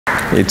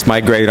It's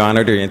my great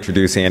honor to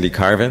introduce Andy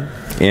Carvin.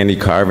 Andy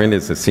Carvin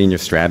is a senior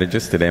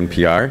strategist at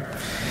NPR.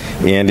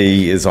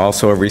 Andy is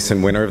also a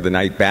recent winner of the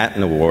Knight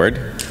Batten Award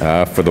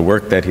for the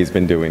work that he's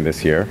been doing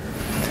this year.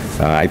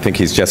 I think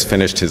he's just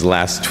finished his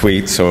last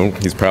tweet, so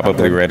he's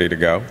probably ready to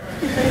go.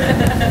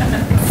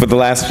 For the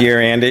last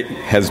year, Andy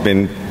has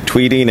been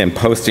tweeting and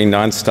posting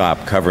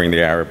nonstop covering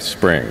the Arab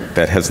Spring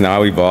that has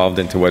now evolved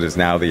into what is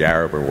now the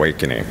Arab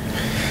Awakening.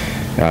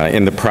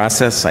 In the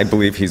process, I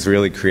believe he's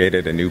really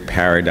created a new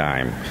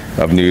paradigm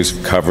of news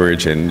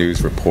coverage and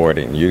news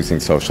reporting using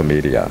social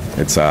media.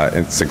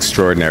 It's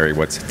extraordinary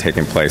what's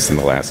taken place in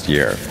the last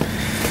year.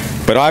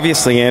 But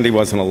obviously, Andy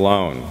wasn't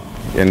alone,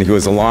 and he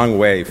was a long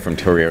way from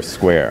Tahrir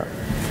Square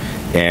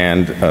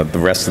and the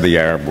rest of the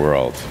Arab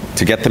world.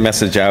 To get the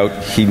message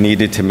out, he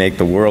needed to make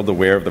the world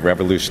aware of the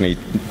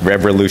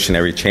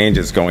revolutionary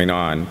changes going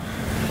on,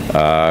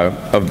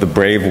 of the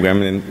brave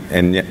women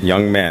and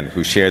young men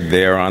who shared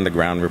their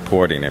on-the-ground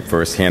reporting and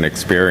first-hand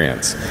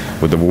experience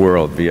with the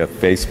world via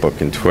Facebook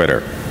and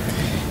Twitter.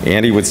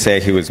 Andy would say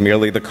he was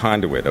merely the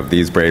conduit of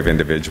these brave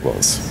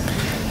individuals.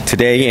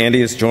 Today,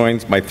 Andy is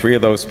joined by three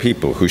of those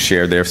people who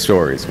shared their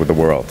stories with the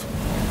world.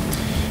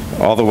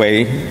 All the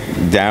way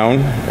down,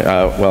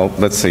 well,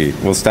 let's see,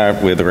 we'll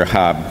start with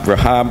Rahab.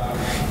 Rahab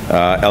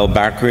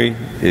El-Bakri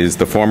is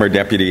the former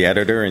deputy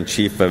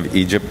editor-in-chief of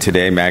Egypt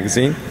Today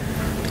magazine,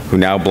 who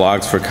now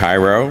blogs for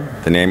Cairo.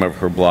 The name of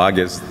her blog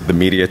is The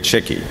Media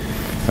Chickie,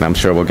 and I'm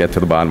sure we'll get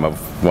to the bottom of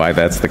why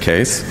that's the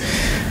case.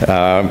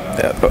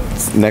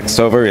 Next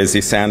over is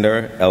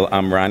Isander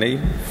El-Amrani,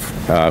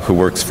 who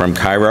works from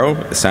Cairo.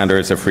 Isander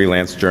is a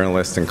freelance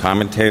journalist and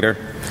commentator.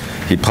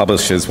 He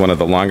publishes one of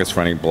the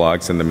longest-running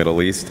blogs in the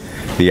Middle East,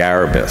 The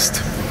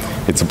Arabist.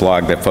 It's a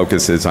blog that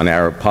focuses on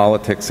Arab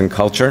politics and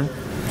culture.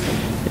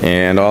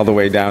 And all the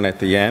way down at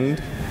the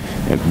end,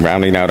 and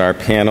rounding out our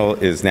panel,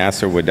 is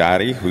Nasser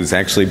Wadadi, who's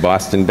actually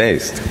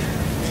Boston-based.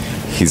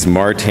 He's a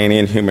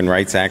Mauritanian human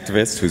rights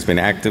activist who's been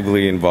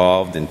actively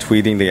involved in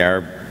tweeting the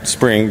Arab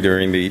Spring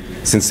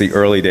since the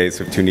early days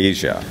of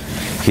Tunisia.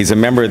 He's a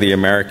member of the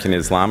American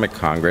Islamic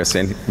Congress,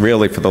 and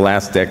really for the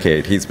last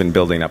decade he's been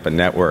building up a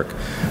network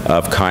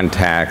of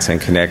contacts and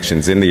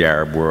connections in the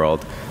Arab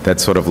world that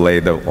sort of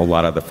laid a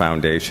lot of the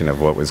foundation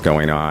of what was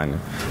going on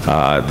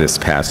this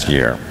past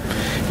year.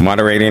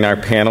 Moderating our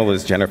panel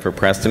is Jennifer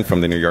Preston from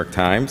the New York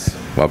Times.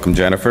 Welcome,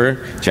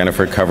 Jennifer.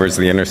 Jennifer covers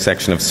the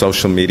intersection of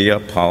social media,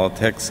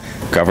 politics,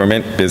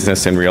 government,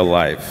 business, and real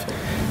life.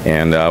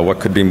 And what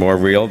could be more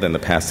real than the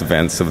past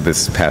events of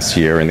this past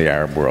year in the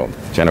Arab world?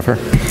 Jennifer?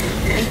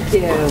 Thank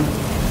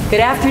you.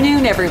 Good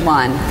afternoon,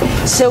 everyone.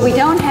 So we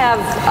don't have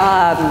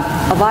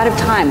a lot of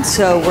time,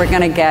 so we're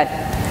going to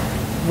get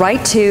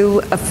right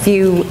to a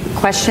few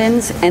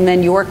questions and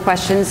then your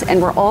questions, and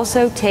we're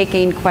also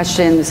taking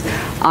questions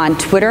on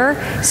Twitter,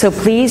 so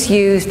please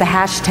use the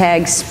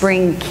hashtag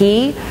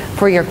SpringKey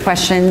for your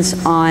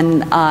questions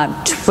on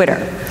Twitter.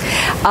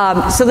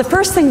 So the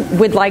first thing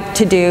we'd like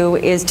to do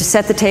is to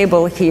set the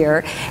table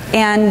here,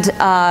 and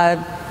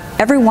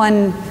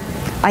everyone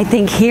I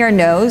think here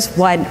knows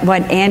what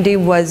Andy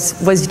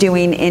was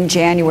doing in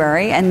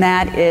January, and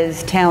that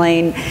is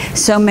telling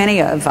so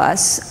many of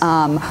us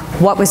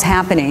what was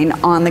happening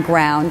on the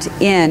ground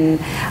in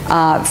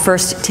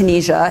first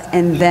Tunisia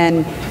and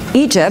then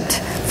Egypt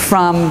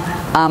from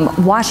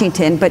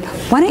Washington. But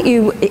why don't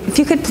you, if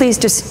you could please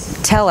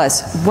just tell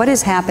us what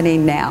is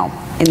happening now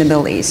in the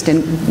Middle East,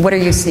 and what are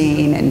you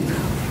seeing, and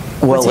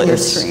what's in your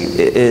stream?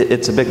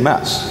 It's a big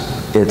mess.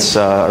 It's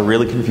a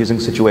really confusing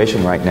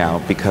situation right now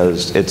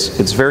because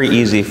it's very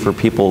easy for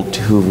people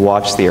who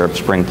watch the Arab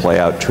Spring play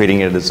out, treating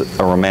it as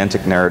a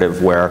romantic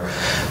narrative where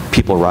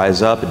people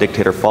rise up, a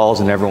dictator falls,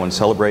 and everyone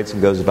celebrates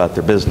and goes about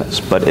their business.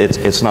 But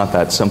it's not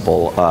that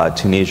simple.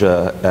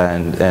 Tunisia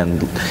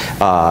and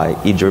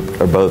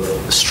Egypt are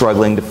both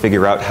struggling to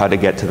figure out how to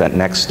get to that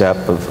next step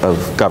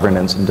of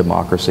governance and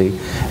democracy,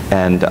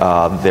 and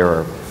there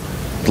are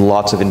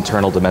lots of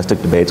internal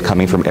domestic debates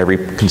coming from every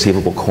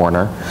conceivable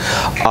corner.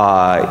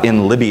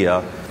 In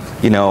Libya,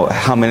 you know,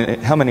 how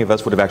many of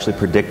us would have actually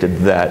predicted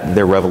that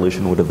their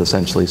revolution would have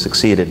essentially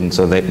succeeded? And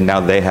so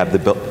now they have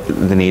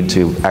the need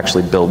to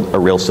actually build a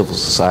real civil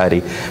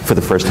society for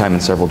the first time in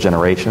several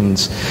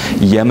generations.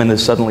 Yemen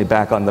is suddenly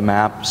back on the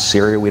map.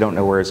 Syria, we don't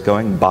know where it's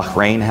going.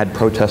 Bahrain had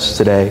protests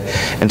today.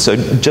 And so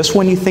just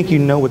when you think you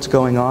know what's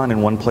going on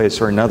in one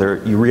place or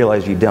another, you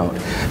realize you don't.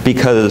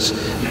 Because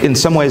in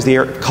some ways,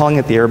 calling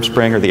it the Arab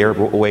Spring or the Arab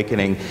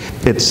Awakening,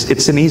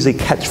 it's an easy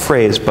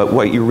catchphrase, but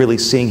what you're really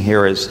seeing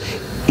here is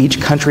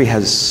each country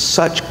has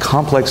such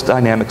complex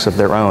dynamics of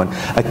their own.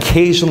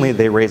 Occasionally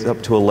they raise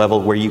up to a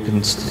level where you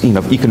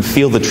can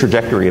feel the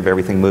trajectory of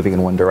everything moving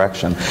in one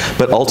direction.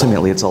 But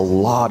ultimately it's a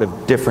lot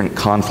of different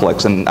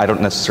conflicts, and I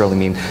don't necessarily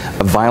mean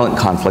violent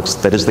conflicts,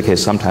 that is the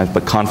case sometimes,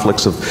 but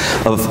conflicts of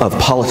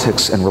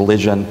politics and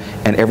religion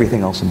and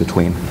everything else in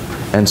between.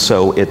 And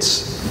so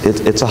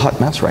it's a hot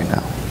mess right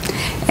now.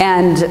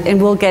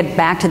 And we'll get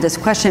back to this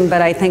question,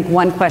 but I think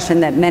one question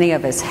that many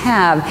of us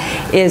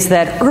have is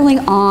that early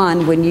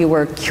on when you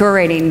were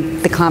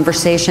curating the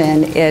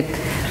conversation, it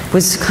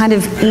was kind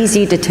of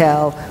easy to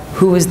tell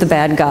who is the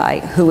bad guy,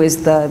 who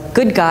is the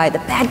good guy. The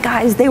bad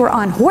guys, they were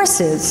on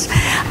horses.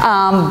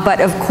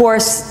 But of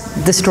course,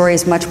 the story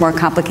is much more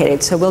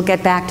complicated, so we'll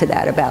get back to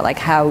that about like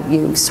how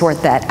you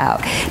sort that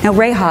out. Now,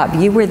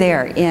 Rahab, you were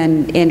there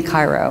in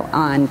Cairo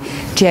on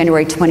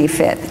January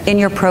 25th. In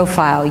your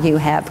profile, you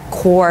have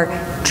core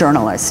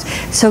journalist.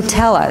 So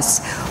tell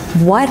us,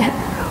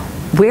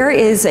 where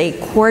is a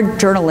core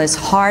journalist's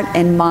heart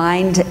and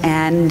mind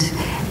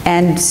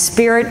and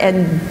spirit,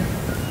 and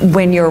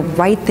when you're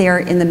right there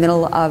in the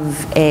middle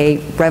of a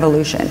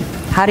revolution?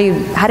 How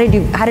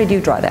did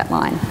you draw that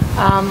line?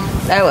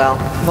 Oh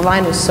well, the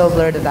line was so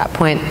blurred at that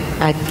point,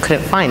 I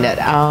couldn't find it.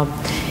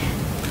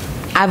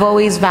 I've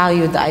always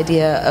valued the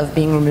idea of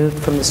being removed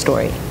from the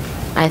story.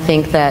 I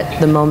think that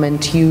the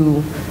moment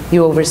you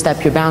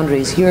overstep your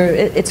boundaries,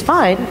 it's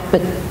fine,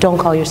 but don't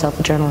call yourself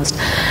a journalist.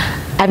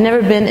 I've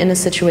never been in a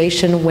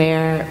situation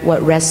where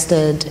what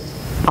rested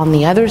on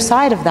the other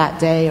side of that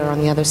day or on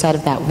the other side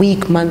of that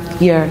week,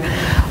 month, year,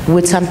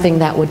 with something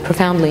that would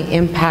profoundly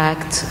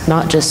impact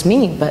not just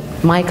me, but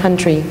my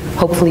country,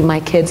 hopefully my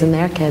kids and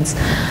their kids,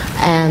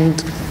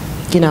 and,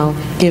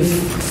 give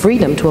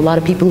freedom to a lot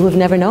of people who have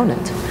never known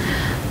it.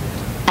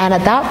 And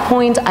at that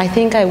point, I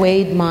think I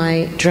weighed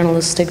my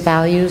journalistic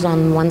values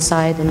on one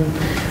side and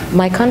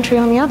my country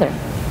on the other.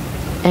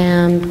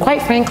 And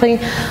quite frankly,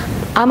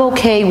 I'm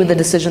okay with the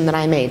decision that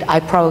I made.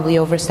 I probably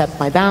overstepped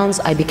my bounds.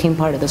 I became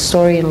part of the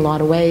story in a lot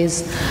of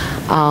ways.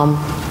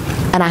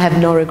 And I have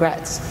no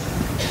regrets.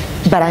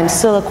 But I'm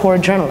still a core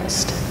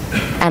journalist.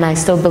 And I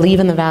still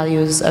believe in the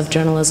values of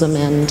journalism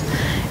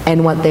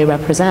and what they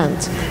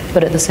represent.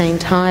 But at the same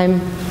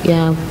time,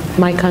 yeah,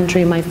 my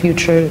country, my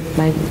future,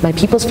 my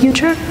people's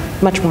future,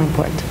 much more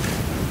important.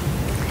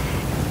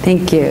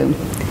 Thank you.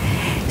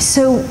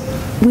 So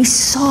we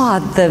saw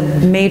the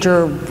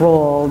major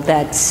role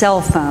that cell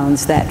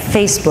phones, that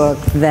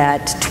Facebook,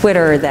 that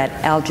Twitter, that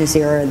Al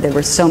Jazeera, there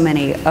were so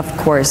many, of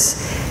course,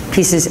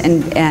 pieces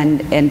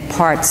and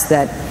parts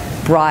that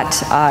brought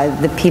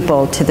the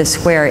people to the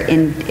square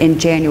in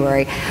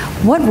January.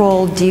 What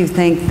role do you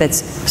think that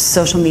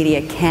social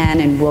media can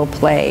and will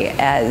play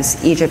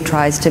as Egypt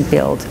tries to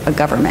build a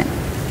government?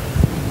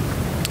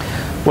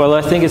 Well,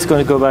 I think it's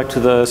going to go back to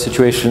the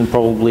situation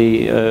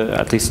probably,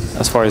 at least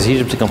as far as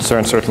Egypt is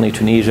concerned, certainly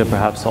Tunisia,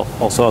 perhaps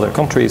also other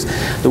countries,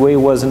 the way it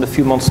was in the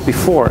few months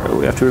before.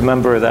 We have to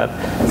remember that,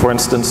 for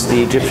instance,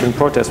 the Egyptian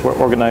protests were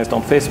organized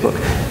on Facebook.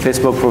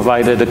 Facebook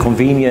provided a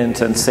convenient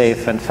and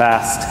safe and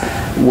fast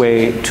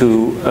way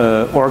to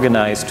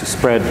organize, to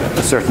spread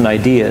certain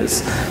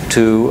ideas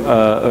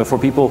for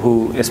people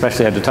who,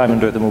 especially at the time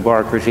under the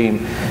Mubarak regime,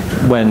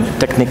 when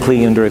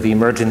technically under the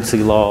emergency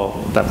law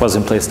that was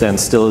in place then,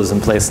 still is in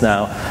place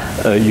now,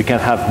 you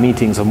can't have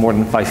meetings of more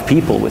than 5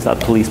 people without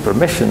police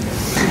permission.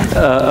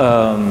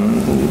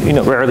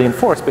 Rarely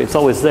enforced, but it's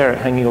always there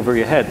hanging over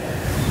your head.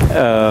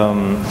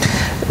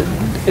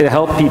 It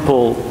helped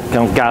people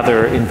kind of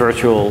gather in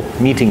virtual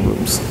meeting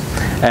rooms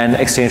and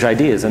exchange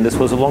ideas, and this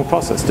was a long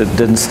process. It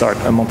didn't start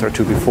a month or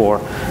two before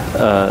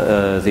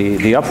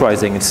the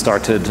uprising. It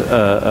started,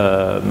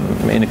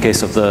 in the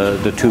case of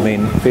the 2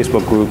 main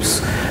Facebook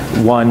groups,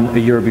 one a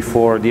year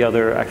before, the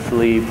other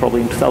actually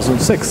probably in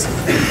 2006.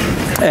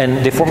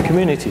 And they formed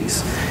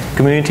communities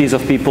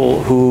of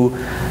people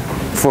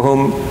for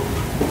whom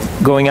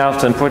going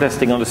out and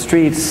protesting on the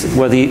streets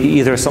was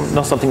either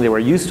not something they were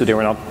used to. They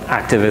were not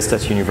activists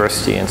at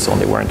university and so on.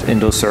 They weren't in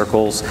those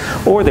circles,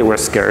 or they were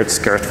scared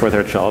for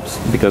their jobs,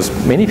 because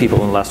many people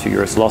in the last few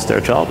years lost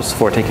their jobs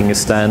for taking a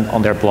stand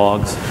on their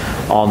blogs,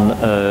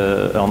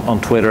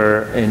 on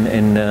Twitter,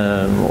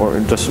 or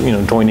just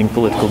joining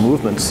political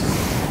movements.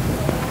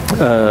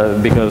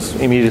 Because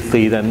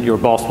immediately then your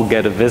boss will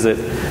get a visit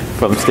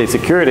from state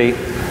security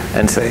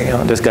and say,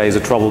 this guy is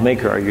a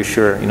troublemaker. Are you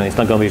sure? He's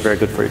not going to be very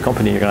good for your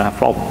company. You're going to have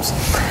problems.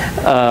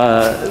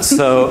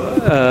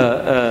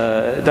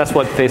 That's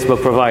what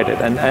Facebook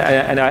provided. And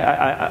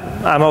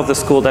I'm of the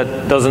school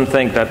that doesn't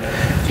think that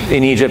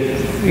in Egypt,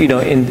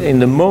 in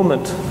the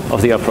moment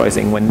of the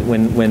uprising,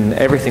 when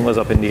everything was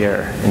up in the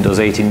air in those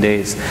 18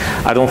 days,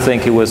 I don't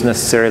think it was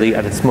necessarily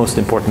at its most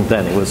important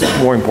then. It was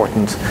more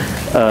important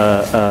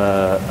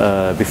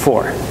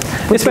before.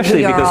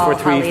 Especially because for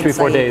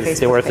 3-4 days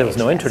there was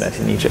no internet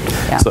in Egypt.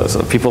 Yeah.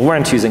 So people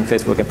weren't using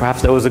Facebook, and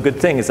perhaps that was a good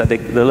thing, is that they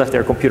left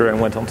their computer and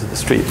went onto the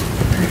street.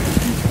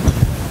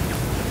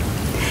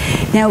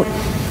 Now,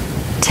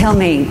 tell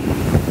me,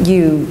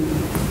 you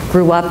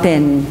grew up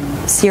in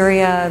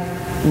Syria,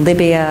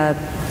 Libya.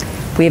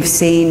 We've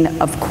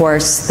seen, of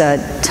course, the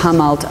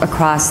tumult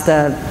across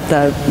the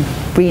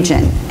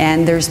region,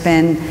 and there's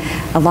been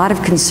a lot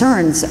of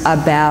concerns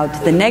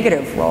about the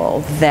negative role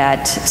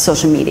that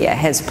social media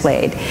has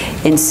played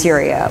in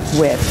Syria,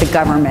 with the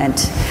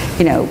government,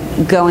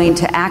 going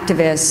to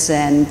activists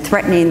and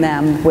threatening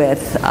them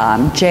with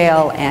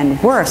jail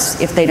and worse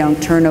if they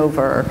don't turn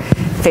over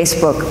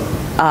Facebook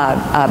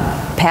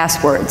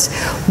passwords.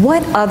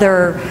 What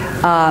other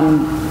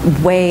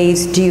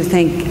ways do you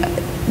think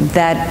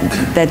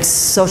that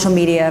social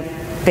media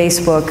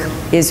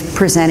Facebook is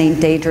presenting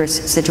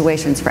dangerous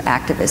situations for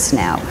activists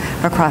now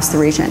across the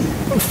region?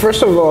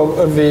 First of all,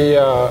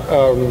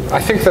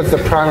 I think that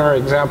the primary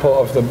example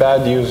of the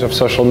bad use of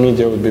social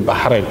media would be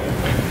Bahrain.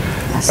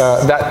 Yes.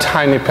 That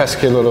tiny,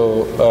 pesky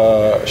little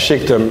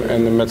sheikdom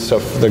in the midst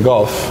of the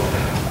Gulf,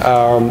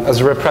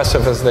 as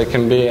repressive as they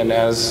can be and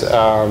as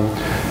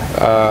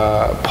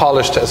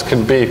polished as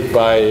can be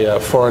by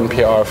foreign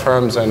PR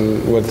firms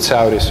and with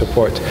Saudi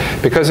support.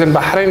 Because in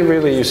Bahrain,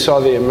 really, you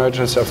saw the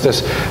emergence of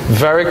this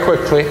very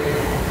quickly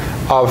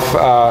of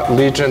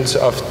legions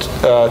of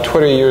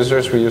Twitter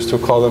users. We used to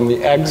call them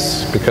the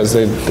eggs because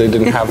they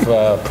didn't have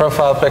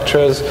profile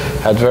pictures,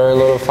 had very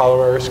little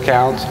followers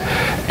count,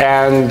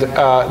 and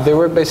they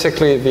were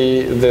basically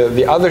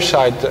the other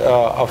side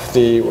of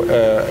the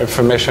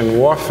information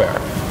warfare.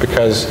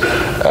 Because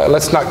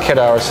let's not kid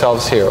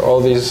ourselves here.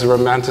 All these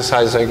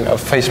romanticizing of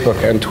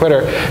Facebook and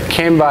Twitter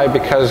came by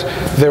because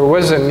there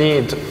was a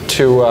need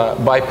to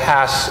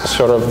bypass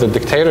sort of the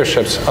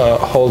dictatorships'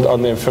 hold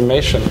on the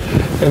information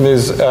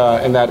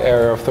in that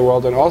area of the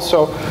world. And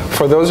also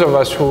for those of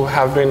us who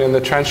have been in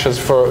the trenches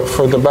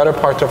for the better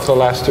part of the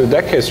last 2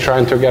 decades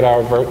trying to get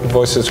our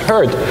voices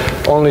heard,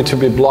 only to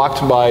be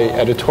blocked by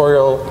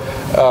editorial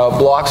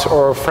blocks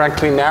or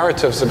frankly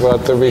narratives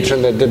about the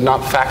region that did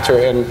not factor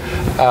in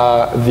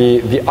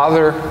the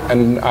other,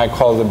 and I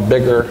call the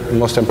bigger,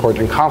 most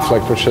important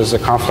conflict, which is the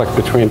conflict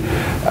between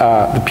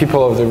the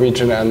people of the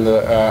region and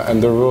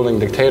the ruling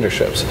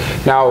dictatorships.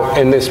 Now,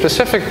 in the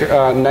specific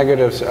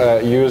negative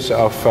use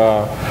of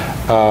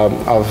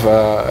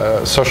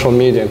social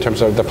media in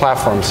terms of the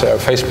platforms,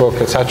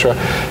 Facebook, etc.,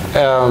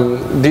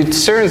 the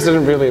Syrians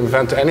didn't really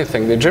invent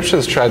anything. The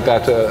Egyptians tried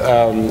that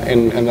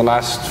in the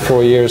last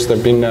 4 years. There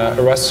have been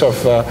arrests of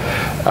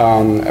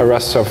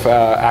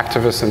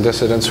activists and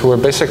dissidents who were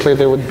basically,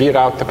 they would beat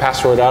out the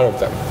password out of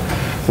them,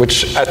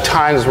 which at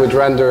times would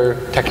render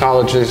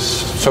technologies,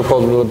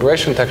 so-called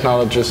liberation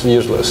technologies,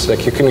 useless.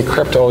 Like, you can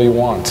encrypt all you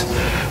want,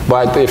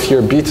 but if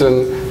you're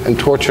beaten and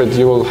tortured,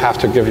 you will have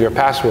to give your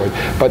password.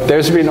 But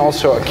there's been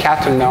also a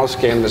cat and mouse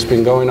game that's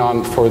been going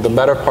on for the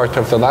better part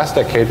of the last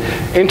decade,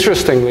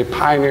 interestingly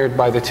pioneered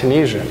by the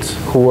Tunisians,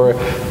 who were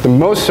the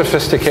most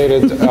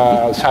sophisticated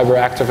cyber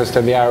activists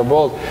in the Arab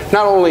world,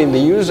 not only in the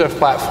use of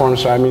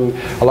platforms. I mean,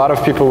 a lot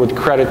of people would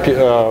credit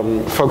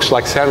folks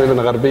like Sami ibn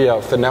Gharbiya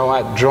of the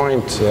Nawat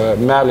Joint,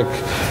 Malik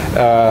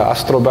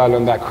Astrobal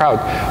and that crowd,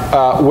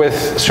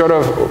 with sort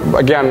of,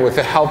 again, with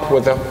the help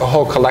with a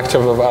whole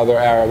collective of other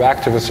Arab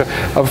activists,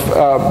 of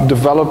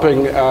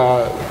developing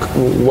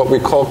what we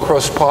call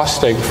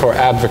cross-posting for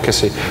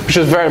advocacy, which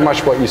is very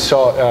much what you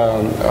saw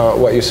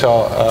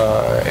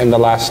in the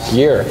last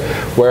year,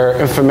 where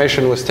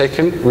information was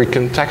taken,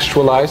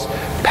 recontextualized,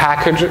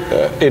 packaged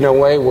in a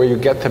way where you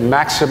get the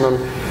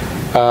maximum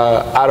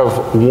out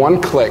of one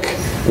click.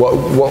 What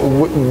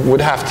would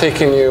have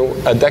taken you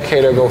a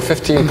decade ago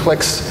 15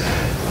 clicks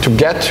to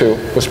get to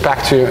was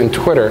back to you in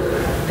Twitter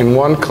in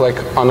one click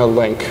on a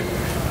link.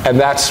 And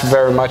that's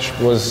very much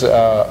was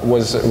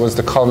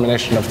the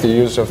culmination of the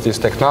use of these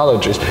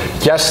technologies.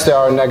 Yes, there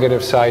are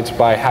negative sides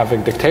by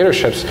having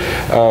dictatorships,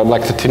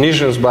 like the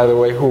Tunisians, by the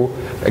way, who,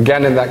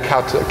 again, in that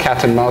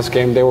cat and mouse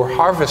game, they were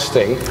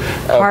harvesting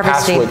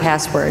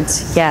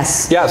passwords.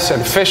 Yes. Yes,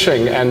 and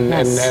phishing, and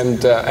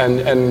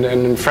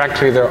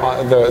frankly,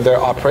 their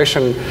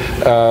operation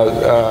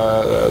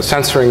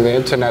censoring the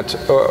internet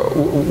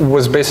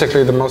was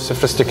basically the most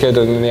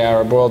sophisticated in the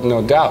Arab world,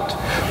 no doubt.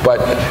 But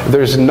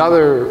there's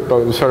another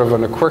sort of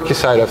on the quirky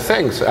side of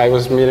things. I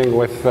was meeting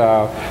with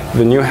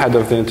the new head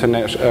of the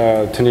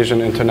Tunisian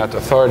Internet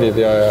Authority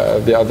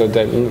the other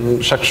day,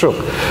 Shakshouk,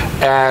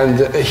 and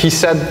he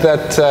said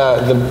that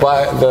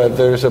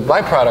there's a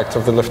byproduct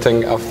of the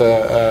lifting of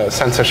the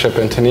censorship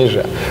in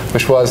Tunisia,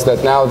 which was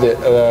that now the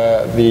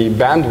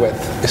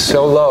bandwidth is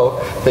so low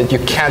that you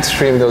can't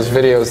stream those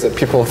videos that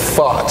people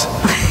thought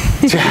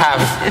to have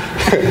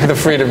the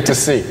freedom to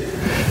see.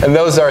 And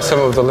those are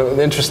some of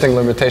the interesting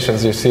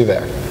limitations you see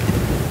there.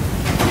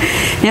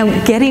 Now,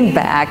 getting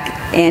back,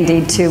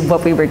 Andy, to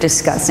what we were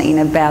discussing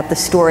about the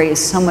story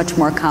is so much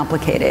more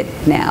complicated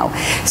now.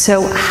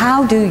 So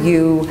how do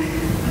you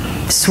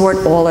sort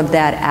all of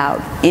that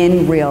out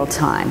in real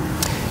time?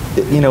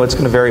 You know, it's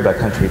going to vary by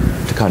country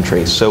to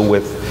country. So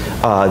with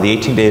the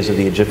 18 days of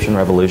the Egyptian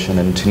Revolution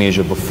in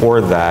Tunisia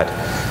before that,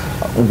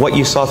 what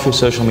you saw through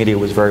social media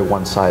was very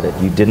one-sided.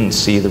 You didn't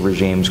see the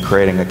regimes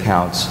creating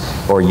accounts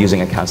or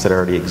using accounts that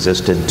already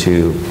existed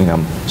to,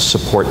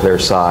 support their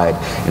side.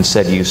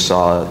 Instead, you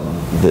saw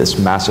this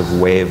massive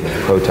wave of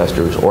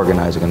protesters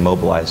organizing and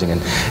mobilizing,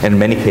 and in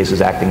many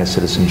cases acting as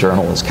citizen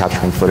journalists,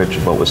 capturing footage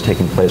of what was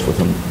taking place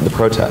within the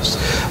protests,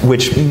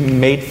 which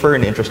made for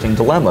an interesting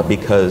dilemma,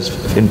 because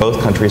in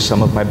both countries,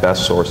 some of my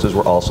best sources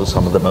were also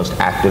some of the most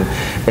active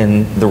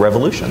in the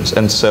revolutions.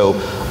 And so,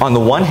 on the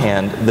one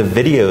hand, the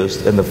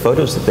videos and the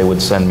photos that they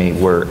would send me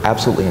were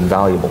absolutely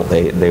invaluable.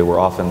 They were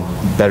often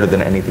better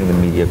than anything the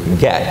media could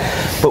get.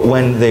 But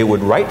when they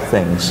would write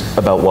things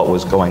about what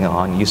was going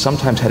on, you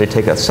sometimes had to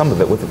take some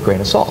of it with a grain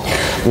an assault.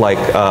 Like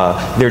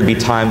there'd be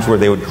times where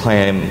they would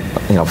claim,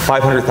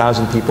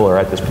 500,000 people are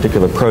at this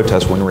particular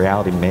protest, when in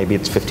reality maybe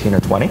it's 15 or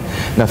 20.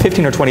 Now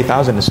 15 or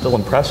 20,000 is still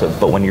impressive,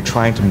 but when you're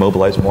trying to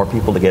mobilize more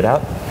people to get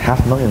out,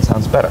 500,000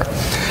 sounds better.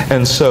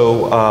 And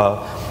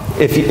so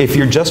if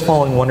you're just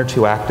following one or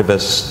two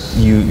activists,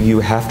 you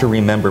have to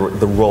remember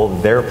the role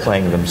they're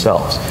playing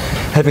themselves.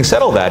 Having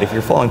said all that, if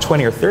you're following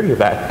 20 or 30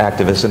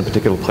 activists in a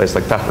particular place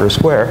like Tahrir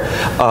Square,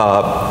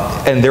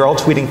 and they're all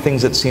tweeting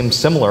things that seem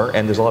similar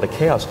and there's a lot of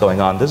chaos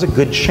going on, there's a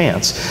good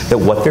chance that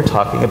what they're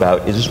talking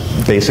about is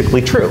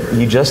basically true.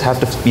 You just have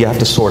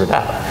to sort it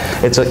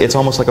out. It's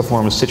almost like a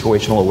form of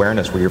situational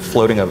awareness where you're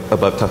floating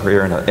above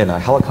Tahrir in a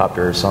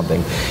helicopter or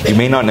something. You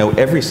may not know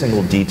every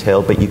single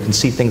detail, but you can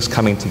see things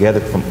coming together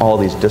from all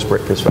these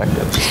disparate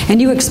perspectives.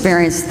 And you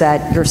experienced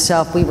that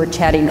yourself. We were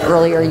chatting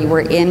earlier. You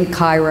were in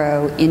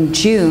Cairo in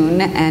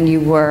June, and you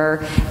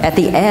were at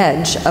the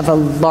edge of a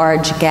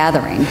large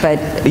gathering.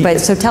 But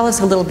so tell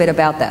us a little bit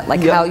about that,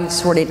 like how you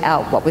sorted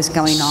out what was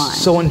going on.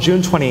 So on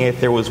June 28th,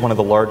 there was one of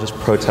the largest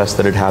protests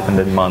that had happened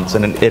in months,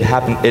 and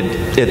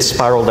it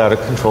spiraled out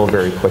of control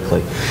very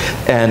quickly.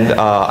 And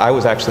I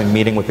was actually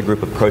meeting with a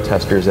group of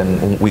protesters,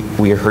 and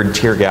we heard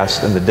tear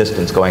gas in the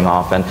distance going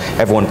off, and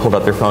everyone pulled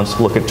out their phones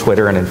to look at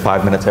Twitter, and in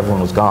 5 minutes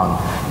everyone was gone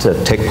to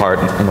take part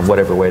in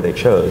whatever way they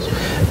chose.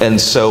 And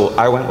so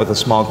I went with a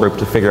small group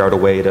to figure out a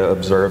way to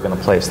observe in a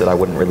place that I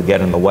wouldn't really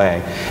get in the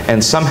way.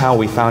 And somehow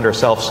we found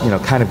ourselves,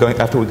 kind of going,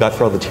 after we got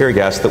through all the tear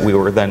gas, that we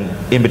were then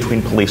in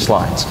between police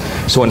lines.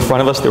 So in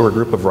front of us there were a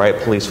group of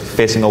riot police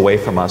facing away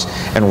from us,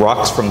 and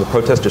rocks from the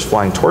protesters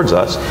flying towards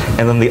us.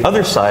 And then the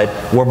other side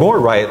were more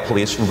riot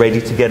police ready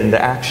to get into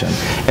action.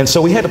 And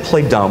so we had to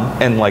play dumb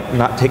and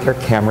not take our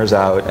cameras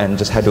out, and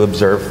just had to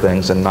observe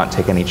things and not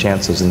take any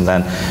chances. And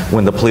then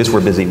when the police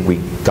were busy, we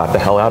got the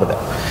hell out of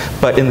there.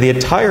 But in the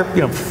entire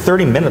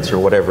 30 minutes or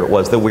whatever it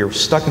was that we were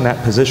stuck in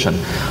that position,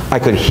 I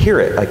could hear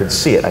it, I could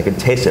see it, I could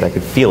taste it, I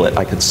could feel it,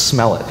 I could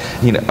smell it.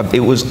 It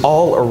was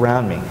all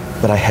around me,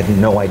 but I had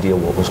no idea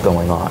what was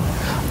going on.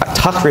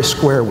 Tahrir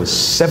Square was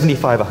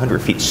 75,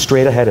 100 feet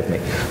straight ahead of me,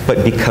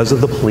 but because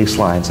of the police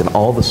lines and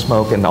all the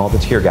smoke and all the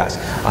tear gas,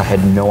 I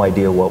had no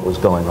idea what was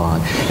going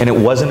on. And it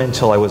wasn't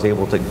until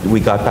we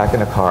got back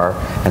in a car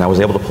and I was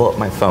able to pull up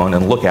my phone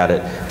and look at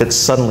it, that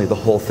suddenly the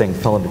whole thing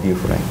fell into view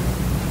for me.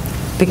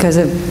 Because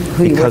of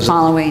who you were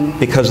following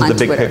Because of on the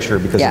big Twitter. picture,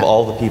 because of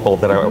all the people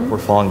that were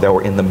following that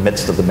were in the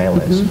midst of the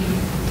melees.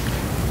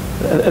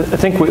 I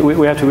think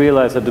we have to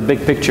realize that the big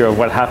picture of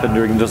what happened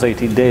during those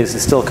 18 days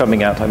is still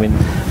coming out. I mean,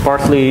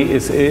 partly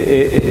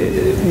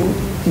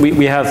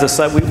we have the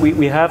side,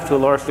 we have to a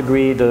large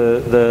degree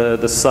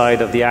the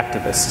side of the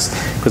activists,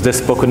 because they've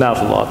spoken out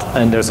a lot,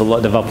 and they've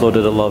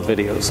uploaded a lot of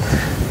videos.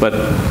 But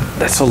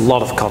there's a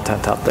lot of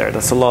content out there.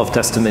 There's a lot of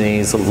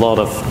testimonies, a lot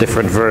of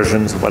different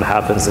versions of what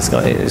happens. It's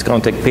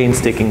going to take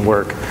painstaking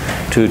work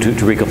to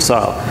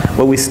reconcile.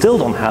 What we still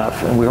don't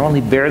have, and we're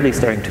only barely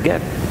starting to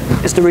get,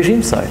 is the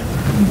regime side.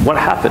 What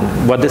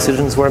happened? What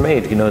decisions were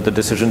made? The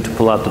decision to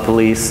pull out the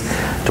police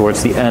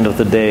towards the end of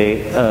the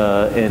day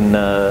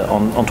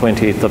on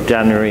 28th of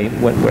January,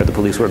 where the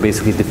police were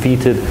basically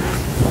defeated.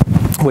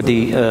 With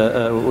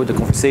the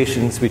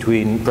conversations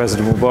between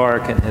President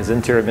Mubarak and his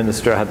interior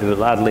minister Habib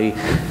al-Adli,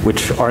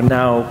 which are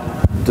now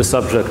the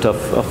subject of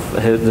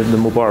the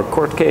Mubarak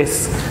court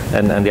case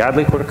and the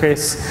Adli court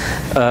case.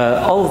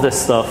 All of this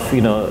stuff,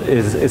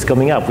 is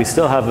coming up. We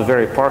still have a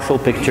very partial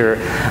picture,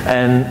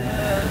 and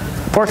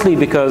partly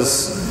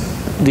because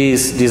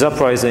these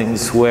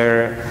uprisings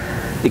were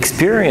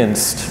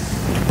experienced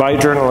by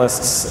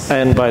journalists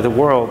and by the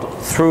world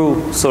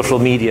through social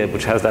media,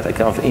 which has that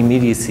kind of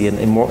immediacy and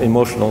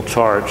emotional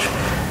charge.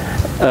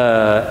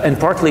 And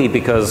partly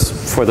because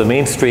for the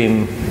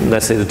mainstream,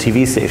 let's say the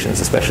TV stations,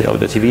 especially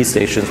the TV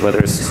stations, whether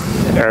it's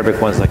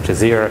Arabic ones like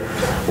Jazeera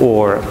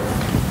or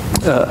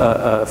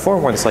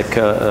foreign ones like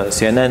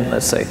CNN,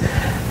 let's say,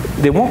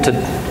 they wanted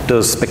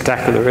those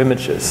spectacular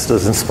images,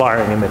 those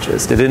inspiring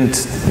images. They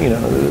didn't,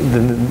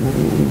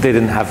 they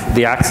didn't have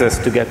the access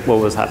to get what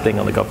was happening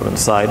on the government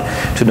side,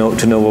 to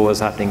know what was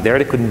happening there.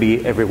 They couldn't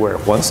be everywhere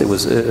at once. It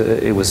was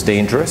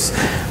dangerous.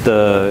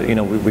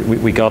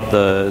 We got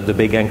the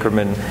big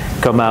anchormen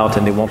come out,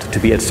 and they wanted to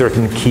be at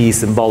certain key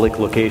symbolic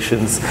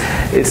locations.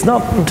 It's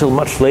not until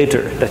much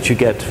later that you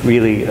get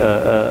really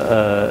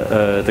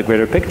the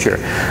greater picture.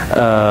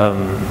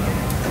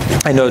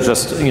 I know,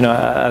 just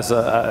as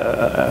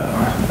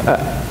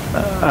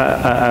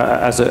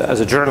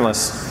a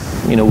journalist,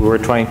 we were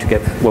trying to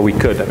get what we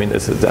could. I mean,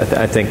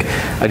 I think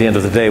at the end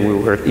of the day, we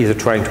were either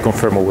trying to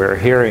confirm what we were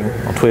hearing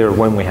on Twitter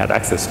when we had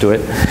access to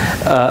it,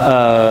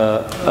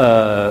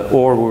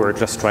 or we were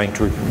just trying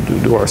to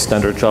do our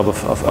standard job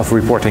of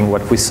reporting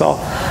what we saw.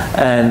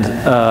 And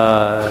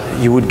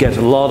you would get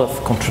a lot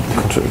of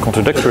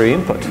contradictory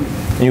input.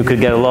 You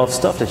could get a lot of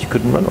stuff that you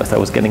couldn't run with. I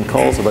was getting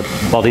calls about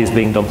bodies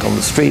being dumped on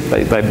the street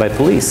by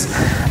police.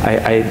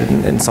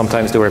 And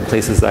sometimes they were in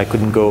places that I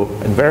couldn't go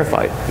and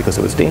verify because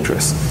it was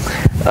dangerous.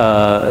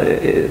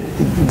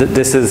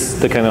 this is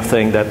the kind of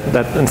thing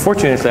that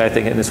unfortunately I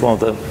think, and it's one of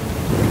the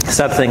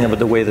sad thing about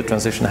the way the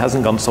transition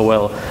hasn't gone so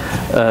well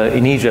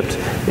in Egypt,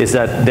 is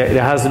that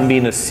there hasn't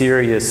been a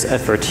serious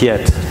effort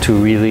yet to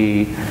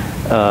really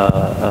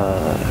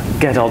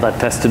get all that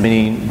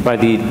testimony by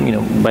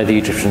the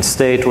Egyptian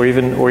state, or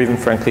even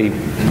frankly,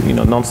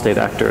 non-state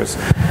actors,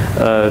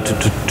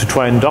 to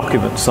try and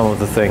document some of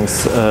the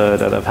things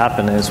that have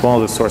happened. And it's one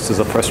of the sources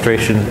of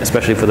frustration,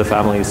 especially for the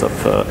families of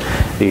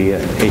the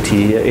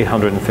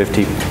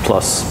 850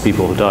 plus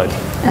people who died.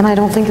 And I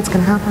don't think it's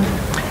going to happen.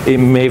 It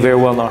may very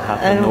well not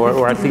happen,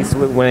 or at least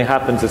when it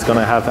happens, it's going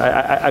to have.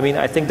 I mean,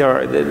 I think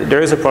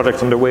there is a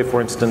project underway, for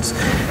instance,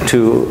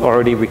 to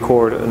already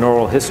record an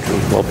oral history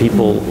while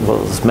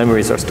people's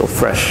memories are still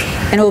fresh.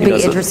 And it will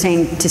be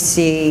interesting to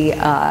see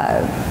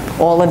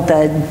all of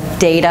the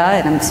data,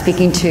 and I'm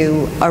speaking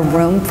to a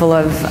room full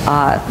of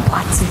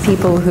lots of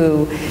people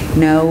who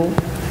know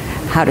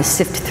how to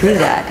sift through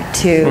that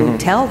to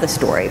tell the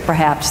story,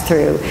 perhaps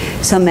through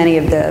so many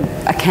of the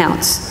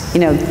accounts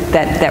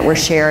that were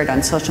shared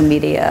on social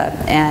media,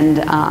 and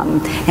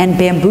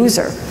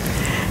Bamboozer.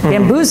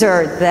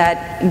 Bamboozer,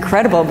 that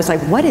incredible, was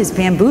like, what is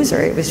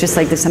Bamboozer? It was just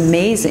like this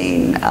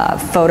amazing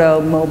photo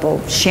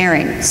mobile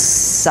sharing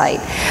site.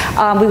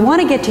 We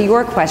want to get to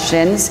your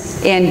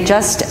questions in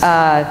just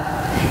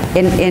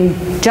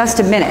in just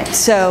a minute.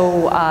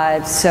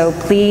 So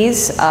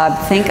please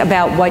think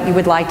about what you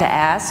would like to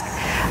ask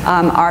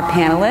our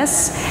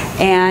panelists,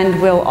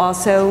 and we'll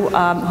also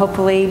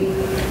hopefully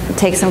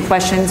take some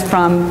questions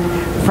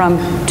from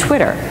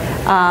Twitter.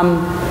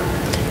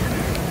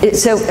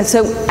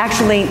 So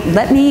actually,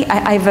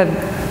 I have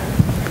a.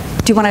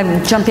 Do you want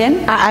to jump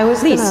in? I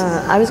was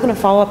going to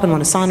follow up on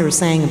what Asanda was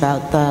saying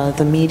about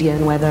the media,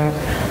 and whether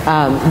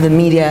the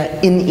media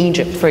in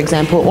Egypt, for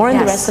example, or in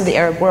the rest of the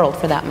Arab world,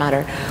 for that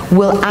matter,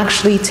 will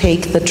actually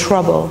take the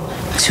trouble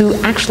to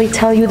actually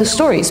tell you the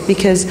stories,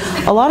 because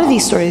a lot of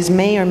these stories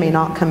may or may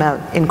not come out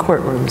in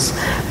courtrooms,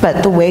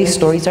 but the way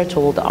stories are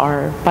told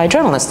are by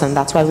journalists, and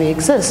that's why we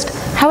exist.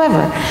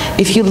 However,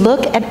 if you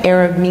look at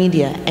Arab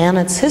media and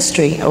its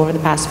history over the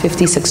past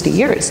 50, 60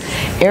 years,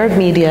 Arab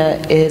media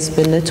has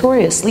been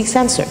notoriously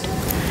censored.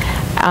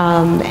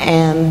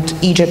 And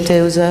Egypt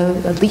is a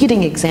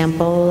leading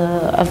example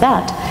of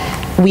that.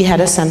 We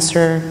had a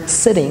censor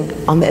sitting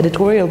on the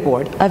editorial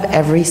board of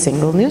every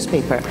single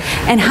newspaper.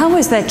 And how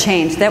was that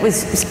changed? That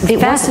was a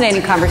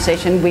fascinating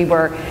conversation.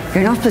 You're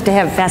not supposed to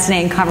have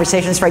fascinating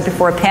conversations right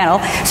before a panel,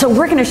 so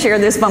we're going to share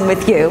this one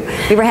with you.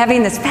 We were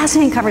having this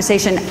fascinating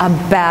conversation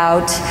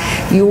about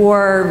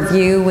your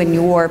view and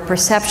your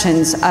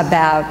perceptions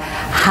about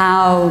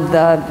how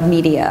the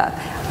media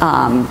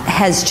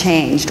has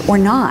changed or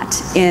not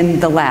in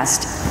the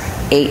last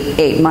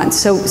eight months.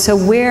 So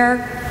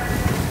where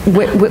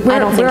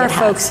are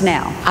folks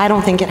now? I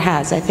don't think it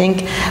has. I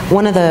think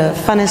one of the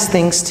funnest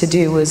things to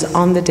do was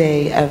on the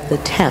day of the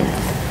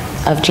 10th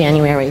of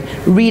January,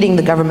 reading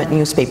the government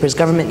newspapers.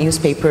 Government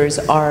newspapers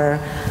are,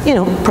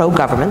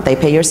 pro-government. They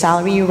pay your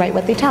salary, you write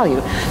what they tell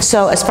you.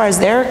 So as far as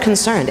they're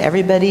concerned,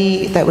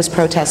 everybody that was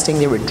protesting,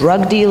 they were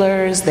drug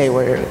dealers, they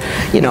were,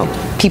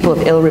 people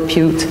of ill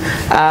repute.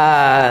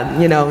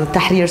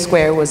 Tahrir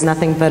Square was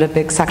nothing but a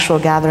big sexual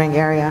gathering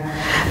area.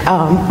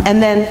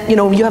 And then,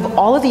 you have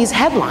all of these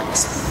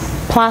headlines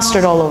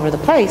plastered all over the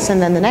place,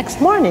 and then the next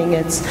morning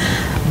it's,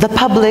 the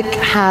public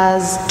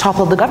has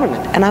toppled the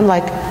government. And I'm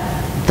like,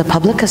 the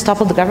public has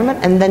toppled the government?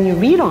 And then you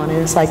read on it,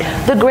 it's like,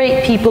 the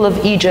great people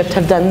of Egypt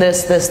have done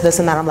this, this, this,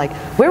 and that. I'm like,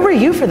 where were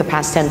you for the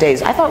past 10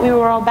 days? I thought we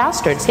were all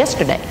bastards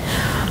yesterday.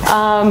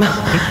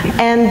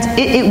 And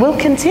it will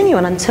continue,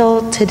 and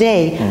until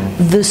today,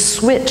 the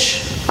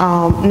Switch,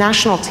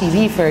 national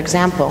TV, for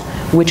example,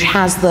 which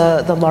has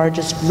the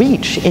largest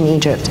reach in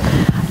Egypt,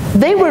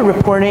 they were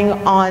reporting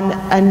on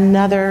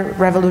another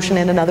revolution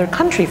in another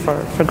country,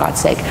 for God's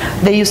sake.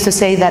 They used to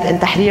say that in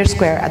Tahrir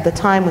Square, at the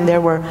time when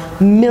there were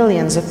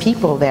millions of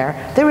people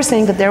there, they were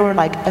saying that there were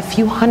like a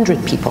few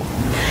hundred people.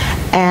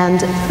 And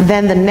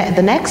then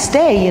the next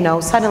day,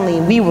 suddenly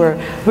we were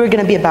going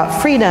to be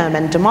about freedom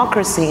and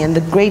democracy and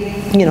the great,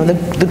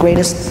 the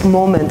greatest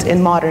moment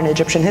in modern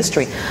Egyptian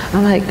history.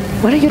 I'm like,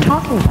 what are you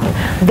talking about?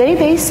 They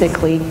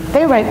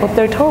write what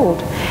they're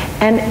told,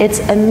 and it's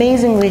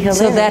amazingly hilarious.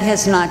 So that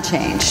has not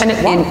changed, and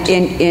it won't.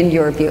 In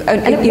your view,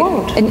 and it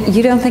won't. And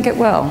you don't think it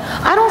will?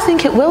 I don't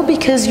think it will,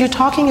 because you're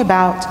talking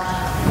about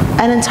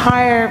an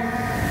entire,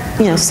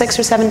 6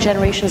 or 7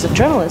 generations of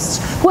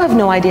journalists who have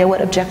no idea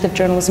what objective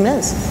journalism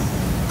is.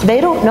 They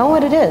don't know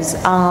what it is.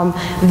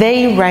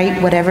 They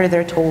write whatever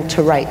they're told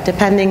to write,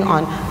 depending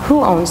on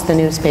who owns the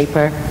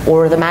newspaper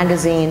or the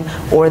magazine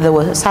or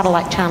the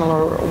satellite channel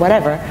or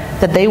whatever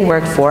that they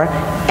work for.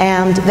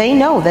 And they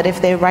know that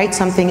if they write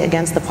something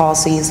against the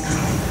policies,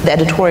 the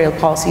editorial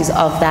policies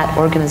of that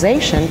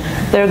organization,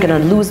 they're going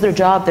to lose their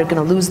job, they're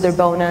going to lose their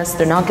bonus,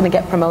 they're not going to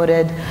get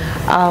promoted.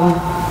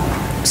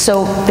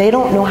 So they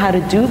don't know how to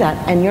do that,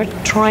 and you're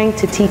trying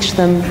to teach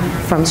them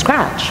from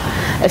scratch.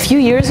 A few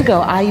years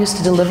ago, I used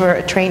to deliver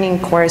a training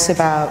course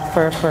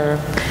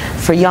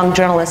for young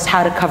journalists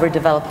how to cover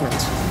development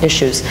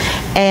issues.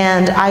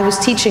 And I was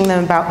teaching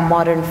them about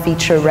modern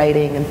feature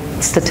writing and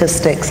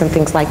statistics and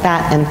things like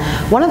that. And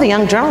one of the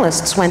young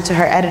journalists went to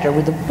her editor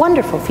with a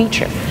wonderful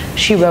feature.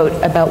 She wrote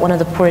about one of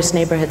the poorest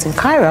neighborhoods in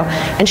Cairo,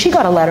 and she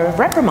got a letter of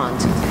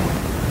reprimand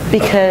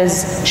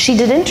because she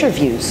did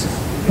interviews.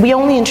 We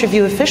only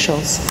interview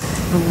officials.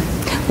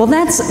 Well,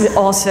 that's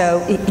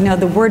also, you know,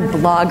 the word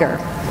blogger.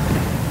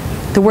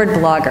 The word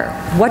blogger.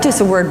 What does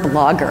the word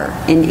blogger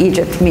in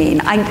Egypt mean?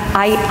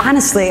 I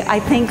honestly, I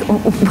think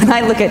when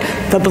I look at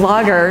the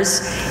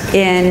bloggers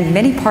in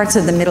many parts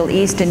of the Middle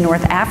East and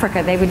North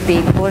Africa, they would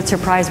be Pulitzer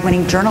Prize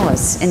winning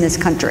journalists in this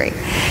country.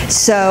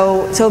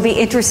 So it'll be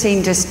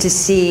interesting just to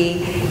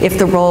see if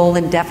the role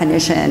and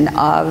definition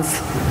of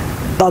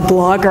the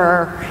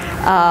blogger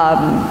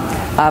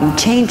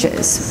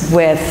changes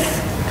with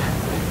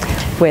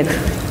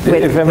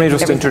if I may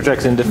just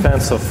interject in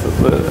defense of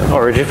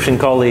our Egyptian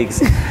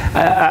colleagues,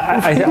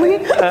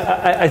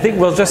 I think,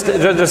 well, just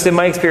in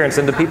my experience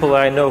and the people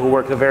that I know who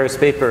work at various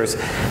papers,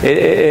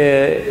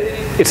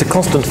 it's a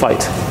constant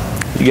fight.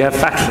 You have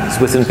factions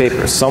within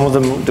papers. Some of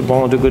them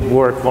want to do good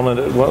work, want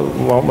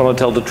to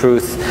tell the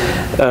truth.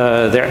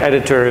 Their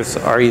editors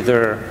are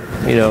either,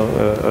 you know,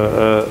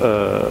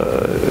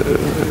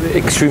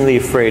 extremely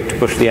afraid to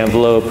push the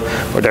envelope,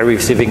 or they're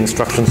receiving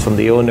instructions from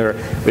the owner.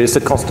 But it's a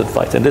constant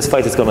fight, and this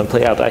fight is going to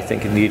play out, I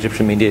think, in the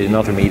Egyptian media and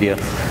other media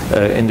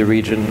in the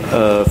region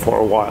for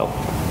a while.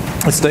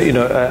 It's the, you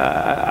know,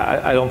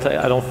 I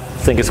don't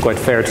think it's quite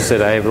fair to say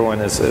that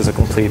everyone is a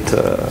complete,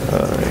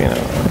 you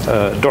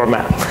know,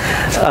 doormat.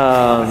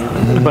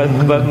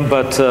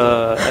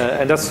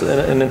 And that's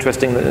an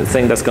interesting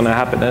thing that's going to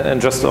happen. And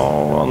just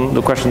on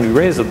the question you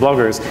raised of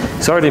bloggers,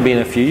 it's already been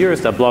a few years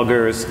that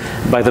bloggers,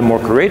 by the more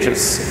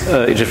courageous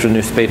Egyptian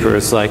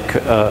newspapers, like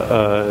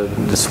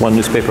this one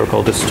newspaper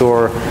called The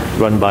Store,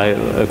 run by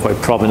a quite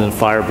prominent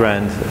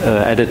firebrand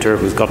editor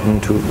who's gotten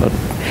into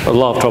a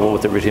lot of trouble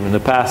with the regime in the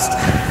past,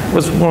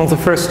 was one of the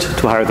first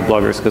to hire the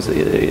bloggers, because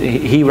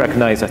he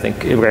recognized, I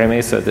think Ibrahim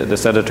Issa,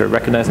 this editor,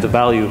 recognized the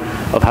value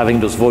of having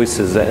those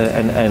voices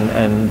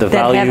and the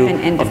value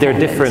of their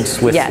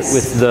difference with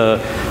the,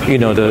 you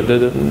know,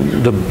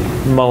 the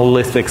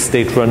monolithic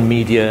state-run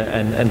media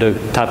and the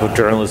type of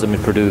journalism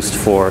it produced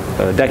for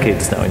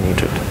decades now in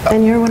Egypt.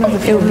 And you're one of the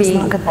few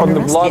on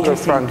the blogger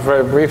front,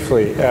 very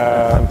briefly,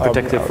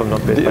 protected from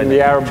not in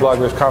the Arab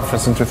Bloggers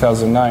Conference in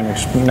 2009,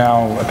 which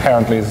now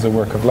apparently is the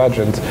work of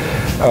legends,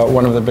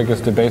 one of the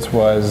biggest debates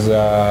was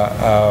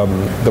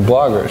the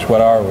bloggers,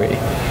 what are we?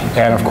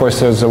 And of course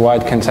there's a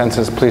wide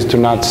consensus, please do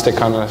not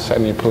stick on us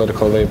any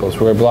political labels.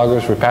 We're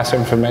bloggers, we pass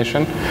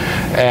information,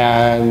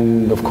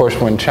 and of course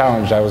when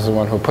challenged, I was the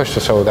one who pushed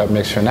it, so that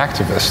makes you an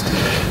activist.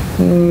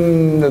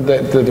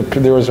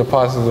 There was a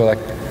pause, like,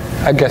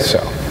 I guess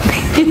so.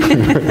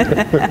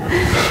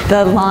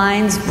 The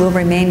lines will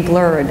remain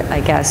blurred,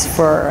 I guess,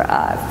 for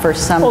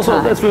some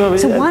time. That's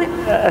really,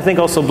 I think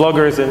also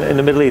bloggers in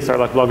the Middle East are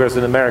like bloggers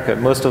in America.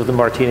 Most of them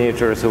are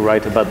teenagers who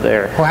write about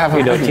their,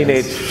 you know,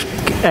 teenage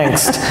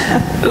angst.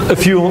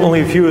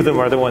 Only a few of them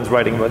are the ones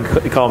writing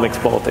about economics,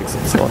 politics,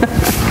 and so on.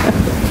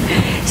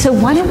 So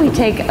why don't we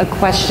take a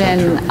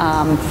question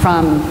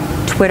from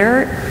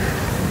Twitter?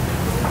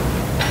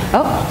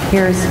 Oh,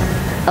 here's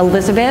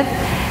Elizabeth.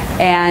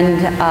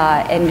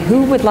 And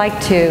who would like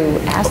to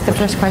ask the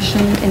first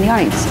question in the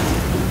audience?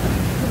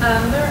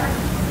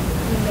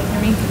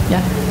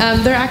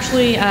 There are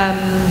actually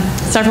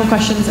several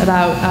questions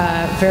about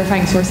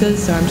verifying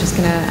sources, so I'm just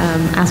going to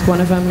ask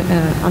one of them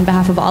on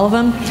behalf of all of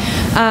them.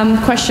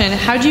 Question,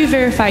 how do you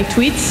verify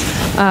tweets?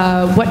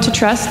 What to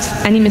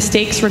trust? Any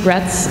mistakes,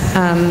 regrets?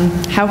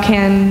 How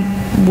can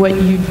what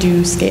you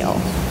do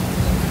scale?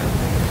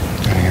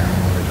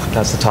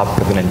 That's the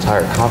topic of an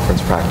entire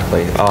conference,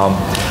 practically.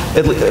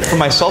 For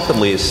myself, at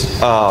least,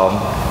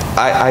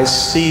 I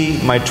see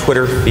my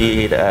Twitter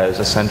feed as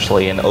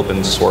essentially an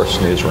open source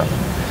newsroom.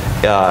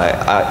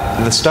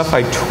 The stuff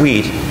I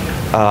tweet,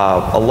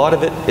 a lot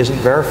of it isn't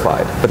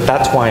verified, but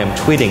that's why I'm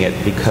tweeting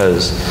it,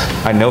 because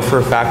I know for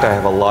a fact I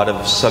have a lot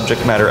of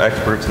subject matter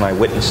experts and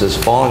eyewitnesses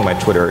following my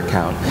Twitter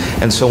account.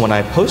 And so when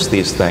I post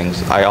these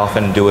things, I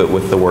often do it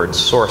with the word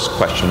source ? Or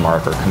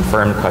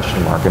confirmed ?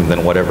 And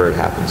then whatever it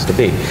happens to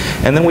be.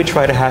 And then we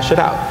try to hash it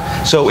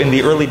out. So in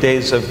the early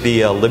days of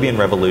the Libyan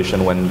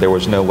revolution, when there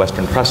was no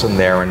Western press in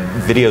there and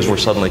videos were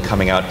suddenly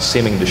coming out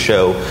seeming to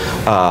show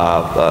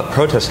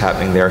protests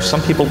happening there,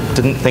 some people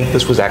didn't think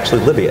this was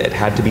actually Libya. It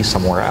had to be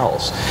somewhere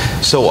else.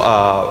 So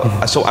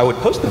I would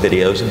post the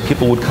videos, and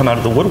people would come out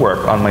of the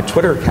woodwork on my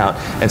Twitter account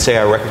and say,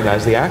 I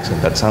recognize the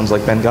accent. That sounds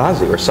like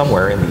Benghazi or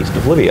somewhere in the east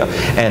of Libya.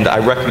 And I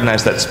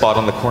recognize that spot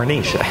on the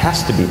Corniche. It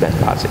has to be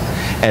Benghazi.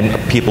 And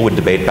people would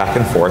debate back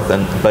and forth.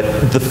 But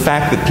the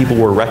fact that people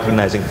were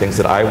recognizing things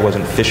that I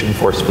wasn't fishing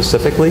for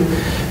specifically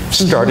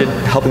started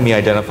helping me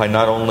identify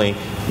not only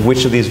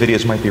which of these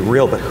videos might be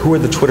real, but who are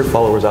the Twitter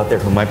followers out there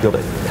who might be able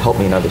to help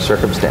me in other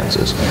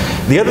circumstances.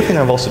 The other thing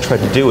I've also tried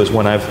to do is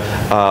when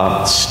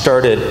I've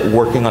started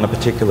working on a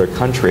particular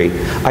country,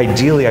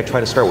 ideally I try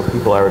to start with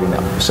people I already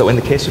know. So in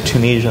the case of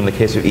Tunisia, in the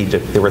case of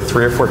Egypt, there were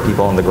 3 or 4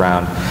 people on the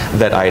ground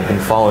that I had been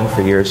following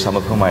for years, some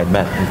of whom I had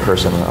met in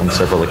person on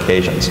several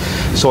occasions.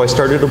 So I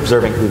started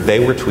observing who they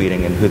were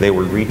tweeting and who they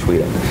were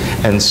retweeting.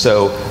 And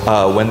so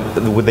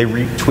would they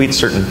retweet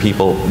certain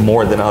people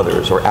more than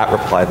others, or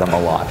at-reply them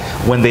a lot?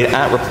 When they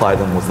at-reply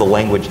them, was the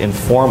language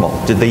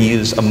informal? Did they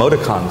use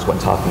emoticons when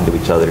talking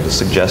to each other to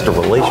suggest a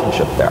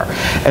relationship there?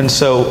 And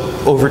so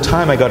over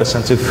time I got a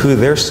sense of who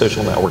their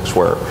social networks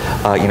were,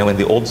 you know, in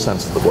the old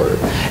sense of the word.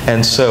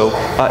 And so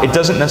it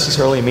doesn't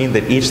necessarily mean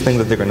that each thing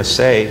that they're going to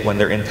say when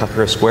they're in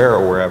Tahrir Square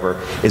or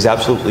wherever is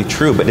absolutely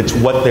true, but it's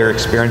what they're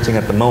experiencing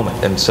at the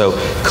moment. And so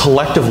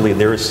collectively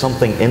there is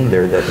something in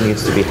there that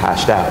needs to be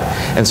hashed out.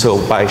 And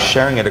so by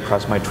sharing it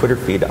across my Twitter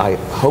feed, I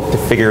hope to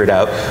figure it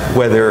out,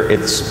 whether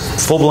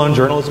it's full-blown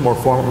journalism or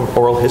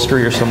oral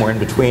history or somewhere in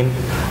between.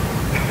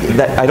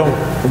 That, I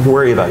don't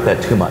worry about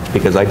that too much,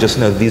 because I just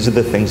know these are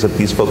the things that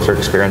these folks are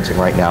experiencing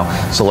right now,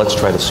 so let's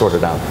try to sort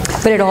it out.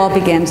 But it all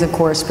begins, of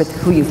course, with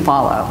who you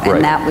follow, and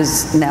right. that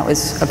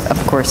was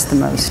of course, the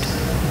most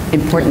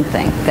important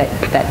thing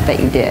that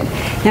you did.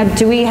 Now,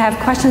 do we have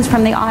questions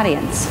from the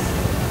audience?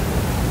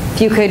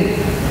 If you could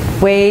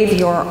wave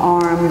your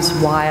arms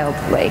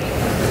wildly.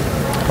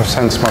 Or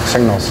send smoke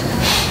signals.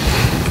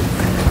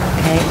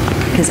 Okay,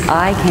 because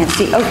I can't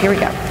see. Oh, here we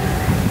go.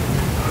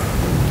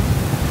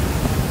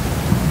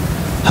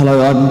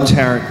 Hello, I'm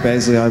Tarek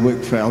Bazley. I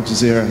work for Al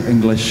Jazeera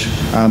English.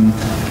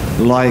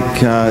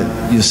 Like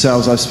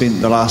yourselves, I've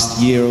spent the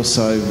last year or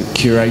so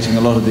curating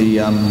a lot of the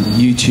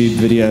YouTube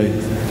video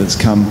that's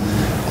come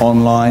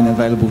online,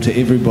 available to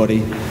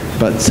everybody,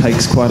 but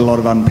takes quite a lot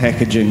of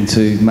unpackaging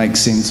to make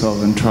sense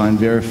of and try and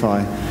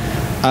verify.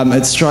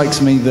 It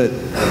strikes me that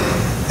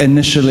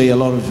initially a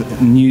lot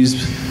of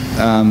news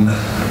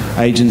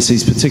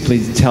agencies,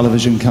 particularly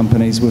television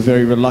companies, were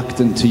very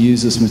reluctant to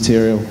use this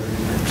material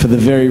for the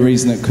very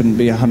reason it couldn't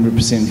be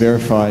 100%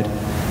 verified.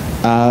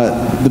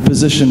 The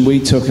position we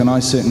took, and I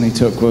certainly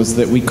took, was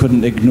that we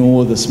couldn't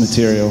ignore this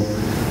material.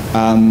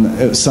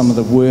 It was some of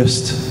the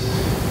worst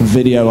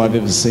video I've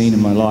ever seen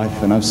in my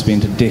life, and I've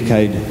spent a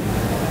decade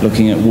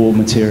looking at war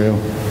material.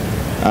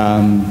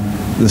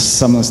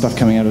 Some of the stuff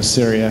coming out of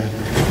Syria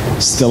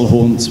still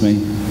haunts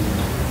me,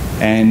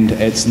 and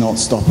it's not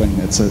stopping.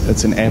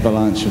 It's an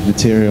avalanche of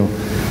material.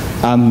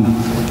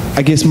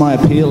 I guess my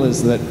appeal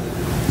is that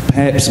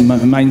perhaps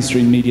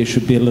mainstream media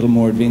should be a little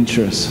more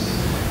adventurous,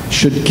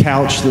 should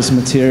couch this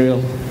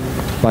material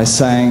by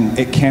saying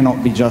it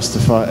cannot be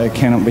justified, it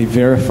cannot be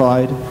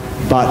verified,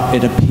 but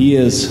it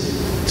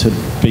appears to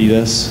be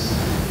this.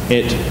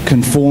 It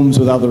conforms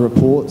with other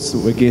reports that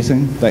we're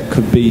getting. That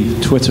could be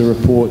Twitter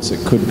reports,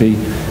 it could be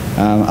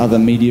other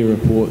media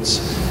reports.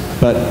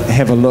 But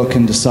have a look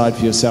and decide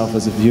for yourself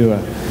as a viewer,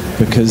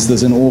 because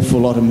there's an awful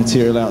lot of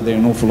material out there,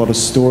 an awful lot of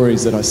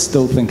stories that I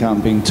still think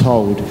aren't being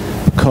told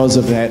because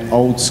of that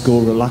old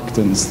school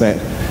reluctance,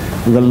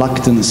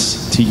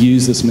 to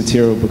use this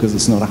material because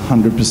it's not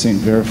 100%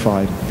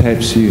 verified.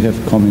 Perhaps you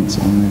have comments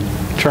on that.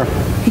 Sure.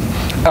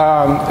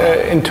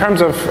 In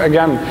terms of,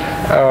 again,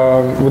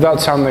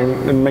 without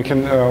sounding,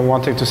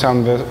 wanting to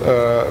sound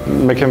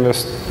making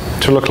this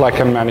to look like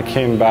a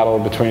Manichaean battle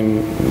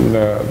between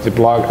the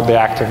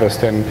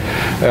activist and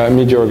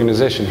media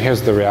organization,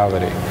 here's the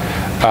reality.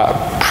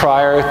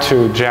 Prior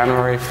to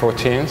January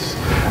 14th,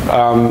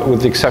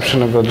 with the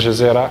exception of Al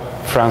Jazeera,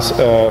 France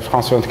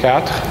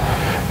 24,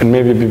 and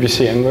maybe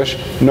BBC English,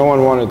 no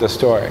one wanted the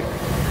story.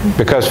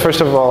 Because first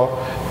of all,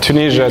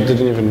 Tunisia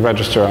didn't even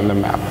register on the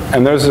map.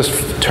 And there's this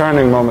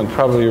turning moment,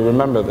 probably you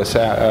remember this,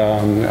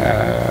 Andy,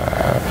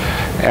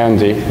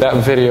 that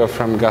video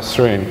from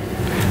Gasrin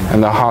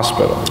in the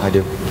hospital. I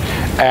do.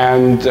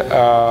 And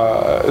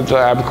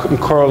I'm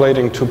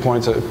correlating 2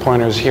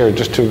 pointers here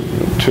just to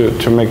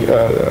make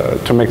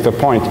the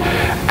point.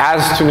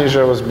 As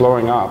Tunisia was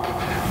blowing up,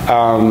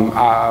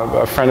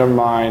 a friend of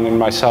mine and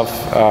myself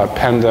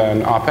penned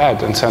an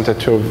op-ed and sent it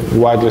to a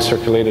widely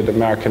circulated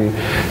American,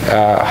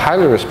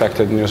 highly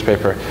respected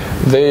newspaper.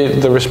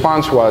 The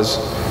response was,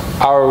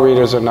 our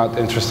readers are not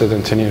interested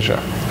in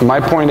Tunisia. And my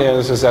point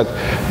is that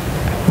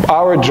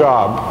our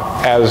job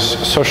as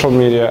social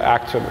media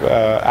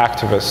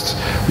activists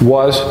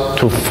was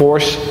to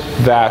force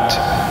that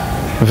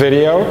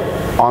video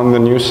on the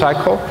news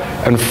cycle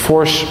and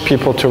force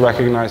people to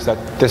recognize that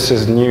this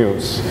is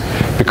news.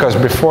 Because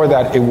before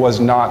that, it was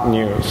not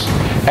news.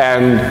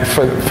 And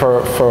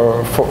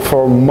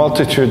for a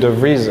multitude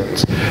of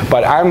reasons.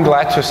 But I'm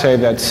glad to say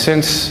that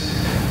since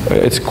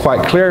it's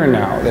quite clear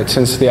now that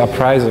since the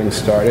uprising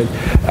started,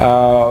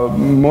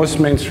 most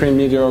mainstream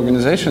media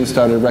organizations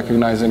started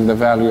recognizing the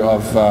value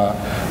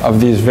of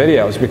these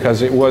videos,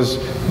 because it was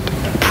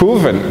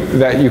proven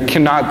that you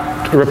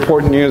cannot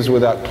report news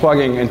without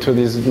plugging into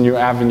these new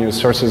avenues,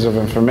 sources of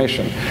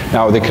information.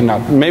 Now, they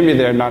cannot, maybe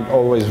they're not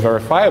always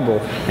verifiable,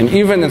 and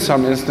even in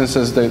some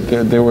instances,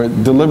 they were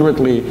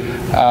deliberately,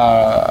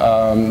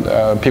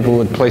 people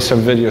would play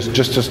some videos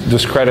just to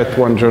discredit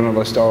one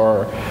journalist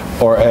or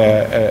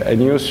a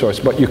news source.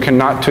 But you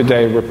cannot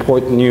today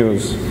report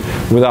news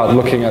without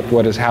looking at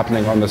what is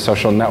happening on the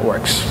social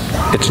networks.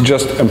 It's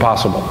just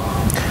impossible.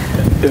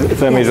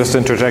 If I may just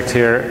interject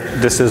here,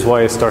 this is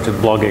why I started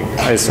blogging.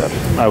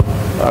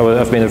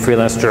 I've been a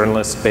freelance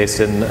journalist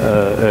based in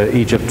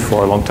Egypt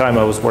for a long time.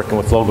 I was working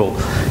with local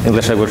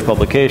English language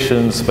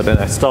publications, but then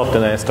I stopped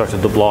and I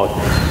started to blog.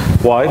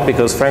 Why?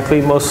 Because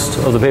frankly, most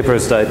of the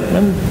papers that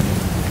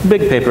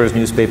big papers,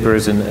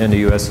 newspapers in the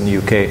US and the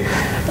UK,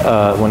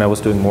 when I was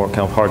doing more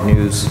kind of hard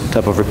news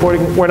type of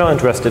reporting, were not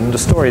interested in the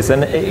stories.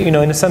 And you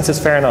know, in a sense, it's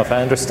fair enough.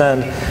 I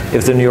understand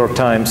if the New York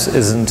Times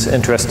isn't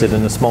interested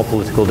in a small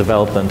political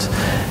development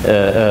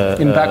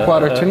in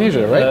backwater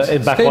Tunisia, right?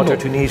 In backwater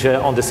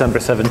Tunisia on December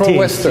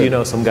 17th, you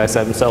know, some guy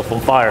set himself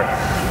on fire.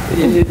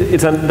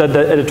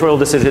 The editorial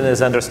decision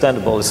is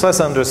understandable. It's less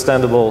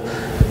understandable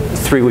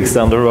 3 weeks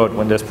down the road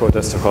when there's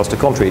protests across the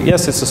country.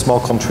 Yes, it's a small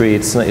country.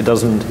 It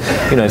doesn't,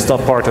 you know, it's not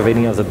part of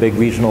any of the big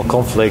regional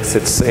conflicts.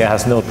 It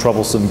has no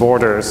troublesome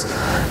borders.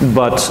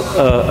 But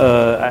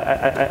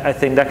I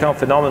think that kind of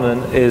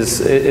phenomenon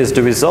is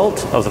the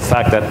result of the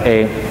fact that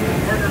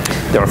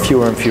there are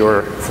fewer and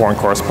fewer foreign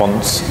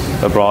correspondents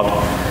abroad.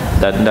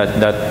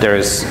 That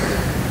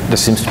there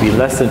seems to be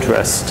less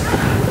interest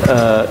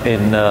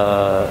in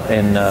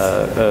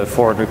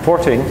forward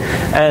reporting,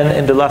 and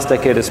in the last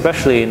decade,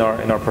 especially in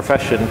our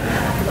profession,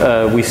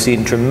 we've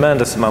seen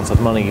tremendous amounts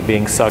of money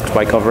being sucked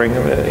by covering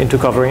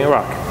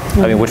Iraq.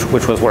 I mean,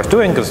 which was worth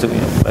doing because, you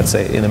know, let's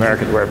say in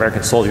America, where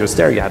American soldiers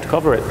there, you had to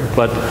cover it.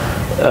 But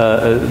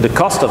the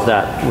cost of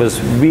that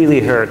was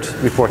really hurt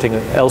reporting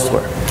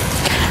elsewhere.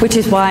 Which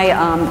is why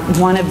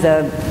one of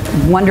the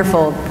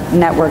wonderful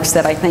networks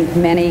that I think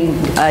many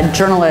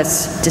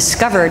journalists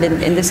discovered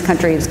in this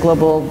country is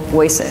Global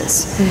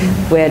Voices,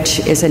 which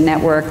is a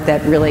network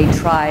that really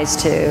tries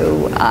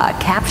to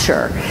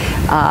capture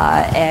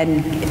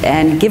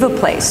and give a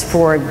place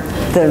for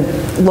the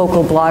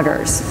local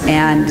bloggers.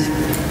 And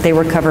they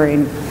were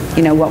covering,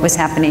 you know, what was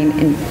happening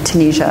in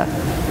Tunisia.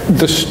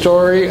 The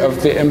story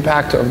of the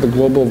impact of the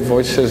Global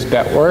Voices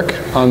network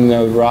on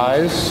the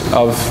rise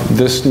of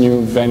this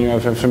new venue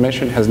of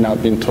information has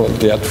not been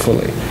told yet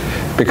fully.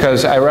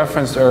 Because I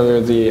referenced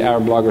earlier the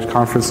Arab Bloggers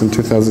Conference in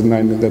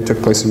 2009 that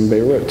took place in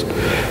Beirut.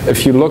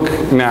 If you look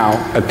now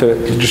at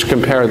just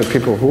compare the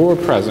people who were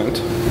present,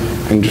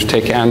 and just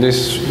take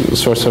Andy's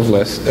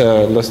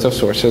list of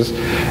sources,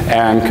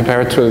 and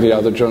compare it to the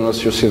other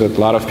journalists, you'll see that a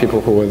lot of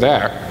people who were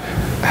there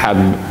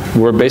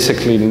were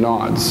basically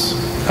nods.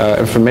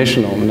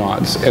 Informational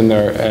nods in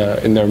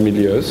their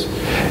milieus,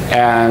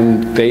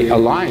 and they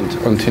aligned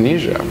on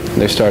Tunisia.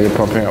 They started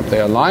pumping up. They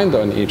aligned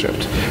on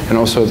Egypt, and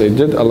also they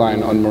did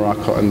align on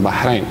Morocco and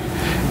Bahrain.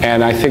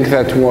 And I think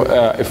that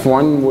if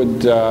one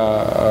would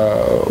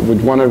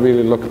want to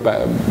really look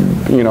back,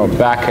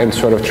 back and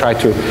sort of try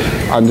to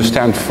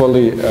understand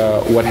fully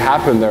what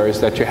happened there, is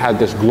that you had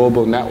this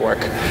global network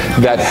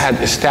that had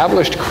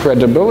established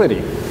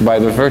credibility by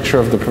the virtue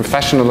of the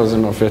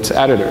professionalism of its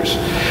editors.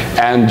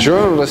 And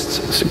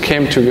journalists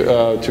came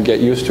to get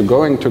used to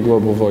going to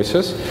Global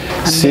Voices,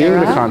 seeing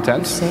the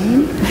content,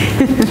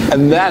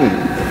 and then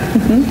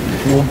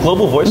Well,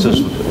 Global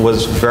Voices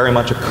was very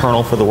much a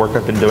kernel for the work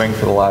I've been doing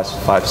for the last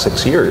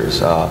 5-6 years.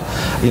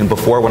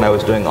 Before, when I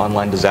was doing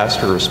online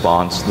disaster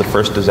response, the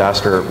first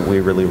disaster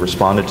we really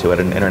responded to at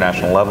an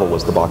international level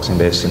was the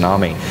Boxing-based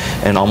tsunami,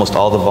 and almost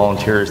all the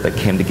volunteers that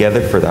came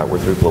together for that were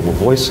through Global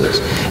Voices.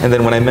 And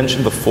then when I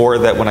mentioned before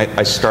that when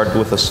I started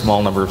with a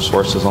small number of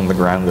sources on the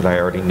ground that I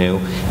already knew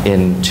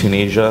in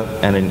Tunisia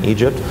and in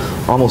Egypt,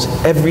 almost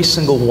every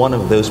single one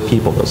of those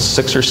people, those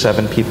 6 or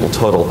 7 people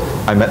total,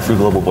 I met through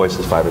Global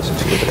Voices 5 or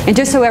 6 years ago. And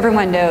just so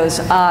everyone knows,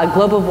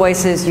 Global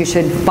Voices, you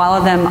should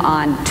follow them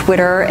on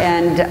Twitter,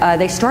 and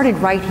they started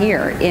right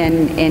here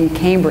in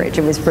Cambridge.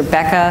 It was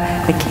Rebecca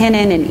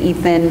McKinnon and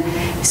Ethan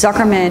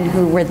Zuckerman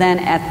who were then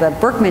at the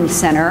Berkman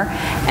Center,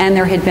 and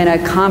there had been a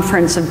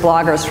conference of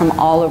bloggers from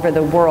all over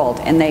the world,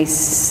 and they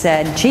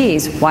said,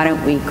 geez, why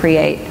don't we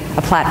create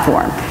a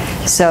platform?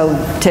 So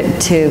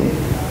to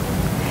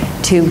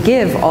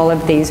give all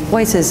of these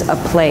voices a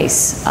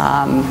place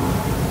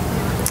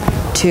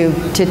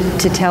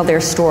to tell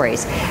their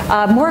stories.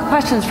 More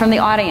questions from the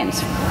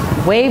audience.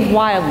 Wave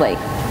wildly.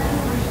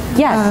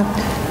 Yes.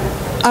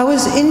 I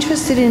was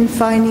interested in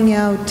finding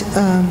out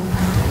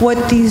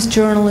what these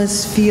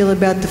journalists feel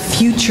about the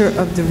future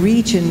of the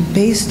region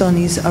based on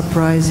these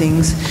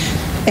uprisings,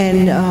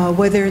 and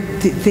whether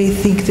they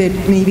think that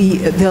maybe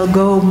they'll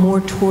go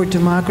more toward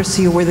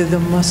democracy, or whether the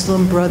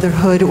Muslim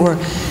Brotherhood or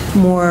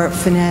more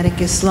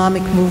fanatic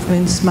Islamic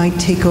movements might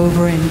take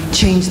over and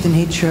change the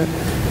nature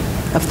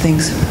of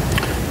things.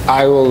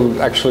 I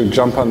will actually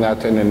jump on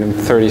that and in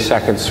 30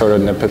 seconds sort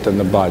of nip it in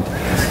the bud.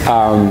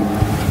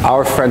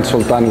 Our friend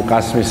Sultan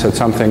al-Qasimi said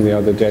something the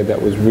other day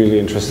that was really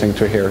interesting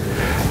to hear.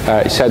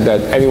 He said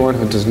that anyone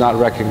who does not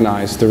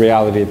recognize the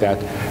reality that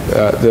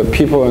the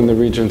people in the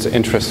region's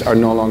interests are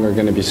no longer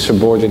going to be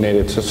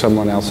subordinated to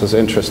someone else's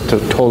interest to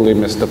totally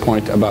miss the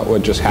point about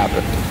what just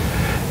happened.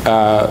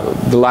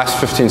 The last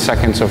 15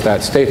 seconds of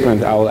that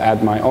statement, I will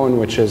add my own,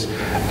 which is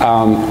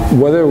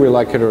whether we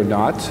like it or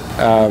not,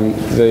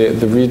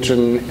 the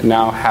region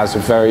now has a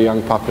very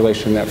young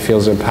population that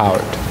feels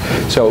empowered.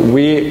 So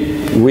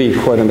we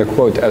quote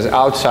unquote, as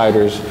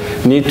outsiders,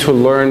 need to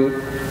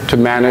learn to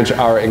manage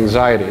our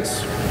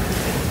anxieties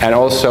and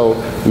also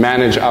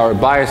manage our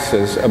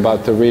biases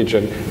about the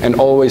region and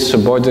always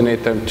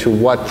subordinate them to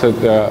what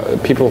the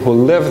people who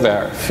live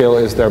there feel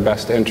is their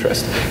best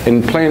interest.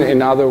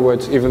 In other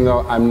words, even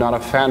though I'm not a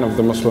fan of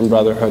the Muslim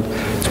Brotherhood,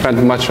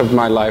 spent much of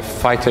my life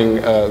fighting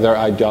their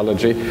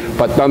ideology,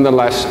 but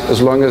nonetheless,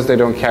 as long as they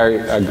don't carry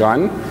a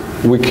gun,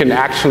 we can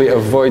actually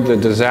avoid the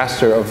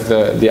disaster of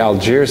the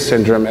Algiers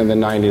syndrome in the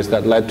 90s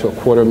that led to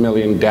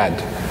 250,000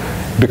 dead.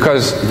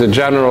 Because the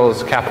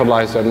generals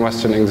capitalized on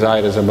Western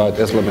anxieties about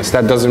Islamists.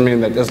 That doesn't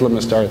mean that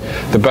Islamists are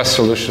the best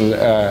solution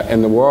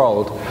in the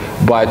world,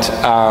 but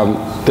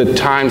the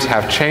times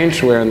have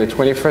changed. We're in the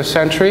 21st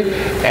century,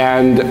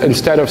 and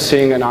instead of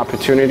seeing an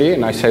opportunity,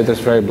 and I say this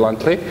very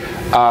bluntly,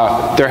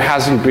 there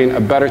hasn't been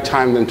a better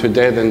time than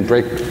today than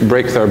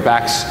break their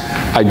backs,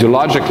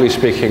 ideologically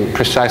speaking,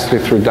 precisely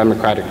through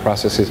democratic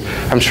processes.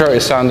 I'm sure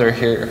Isander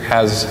here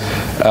has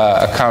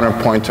a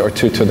counterpoint or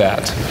two to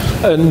that.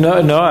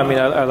 No, I mean,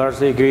 I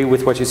largely agree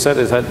with what you said,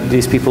 is that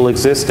these people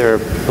exist, they're a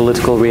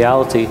political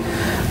reality.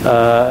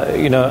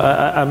 You know,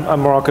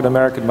 I'm Moroccan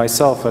American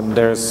myself, and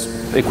there's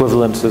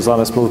equivalent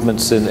Islamist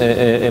movements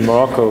in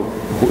Morocco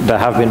that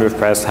have been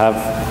repressed,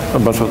 a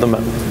bunch of them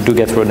do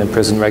get thrown in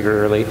prison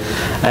regularly.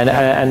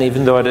 And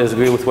even though I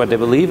disagree with what they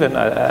believe in,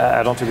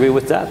 I don't agree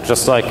with that.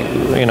 Just like,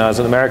 you know, as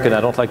an American, I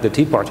don't like the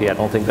Tea Party. I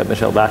don't think that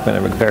Michelle Bachmann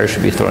and Rick Perry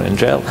should be thrown in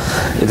jail.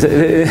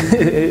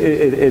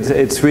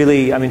 It's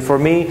really, I mean, for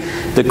me,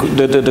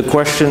 the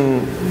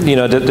question, you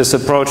know, this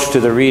approach to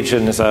the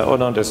region is, oh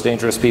no, there's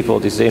dangerous people.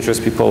 These dangerous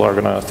people are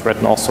going to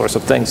threaten all sorts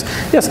of things.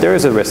 Yes, there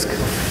is a risk,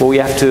 but we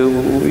have to,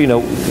 you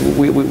know,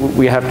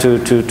 we have to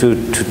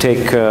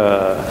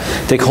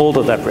take hold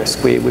of that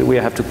risk. We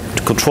have to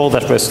control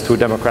that risk through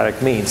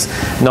democratic means,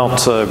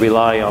 not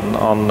rely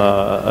on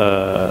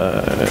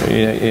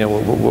you know,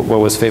 what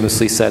was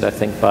famously said, I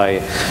think,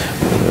 by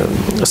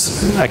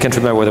I can't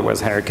remember whether it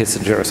was Henry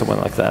Kissinger or someone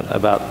like that,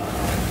 about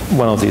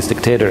one of these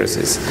dictators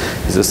is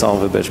a son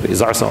of a bitch,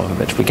 is our son of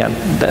a bitch. We can't.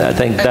 I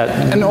think that.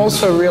 And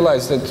also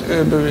realize that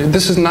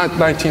this is not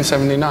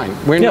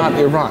 1979. We're not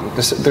Iran.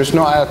 There's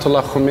no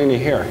Ayatollah Khomeini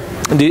here.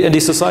 And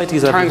these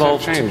societies have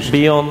evolved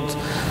beyond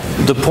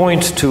the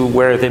point to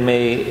where they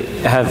may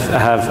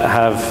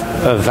have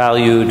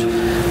valued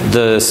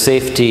the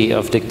safety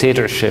of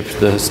dictatorship,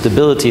 the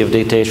stability of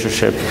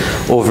dictatorship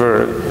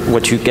over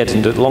what you get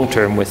in the long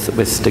term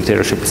with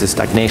dictatorship, which is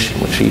stagnation,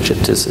 which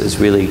Egypt is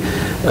really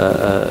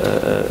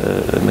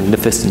a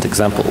magnificent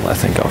example, I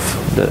think, of.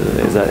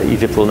 Is that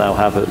Egypt will now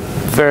have a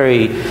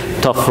very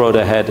tough road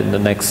ahead in the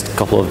next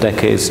couple of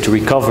decades to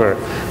recover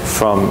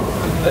from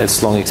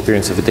its long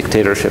experience of a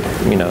dictatorship,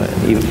 you know,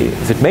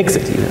 if it makes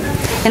it even.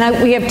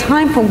 And we have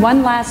time for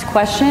one last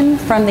question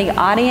from the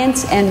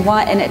audience and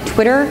a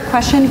Twitter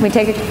question. Can we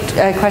take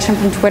a question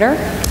from Twitter?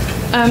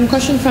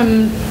 Question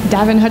from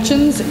Davin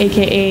Hutchins,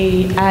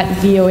 aka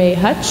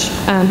 @VOA_Hutch.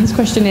 His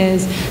question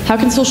is, how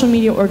can social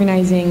media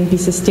organizing be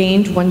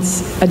sustained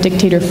once a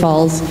dictator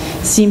falls?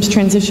 Seems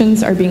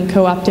transitions are being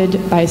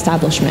co-opted by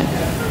establishment.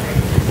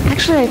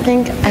 Actually, I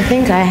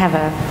think I have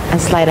a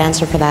slight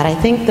answer for that. I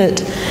think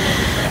that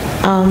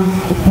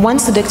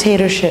once the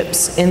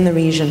dictatorships in the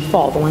region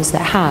fall, the ones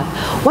that have,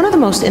 one of the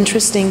most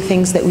interesting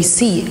things that we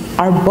see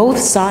are both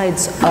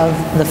sides of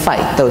the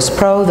fight, those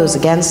pro, those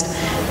against,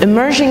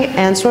 emerging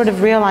and sort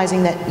of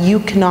realizing that you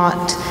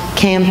cannot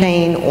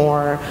campaign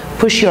or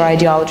push your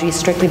ideology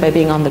strictly by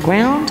being on the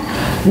ground,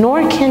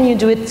 nor can you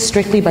do it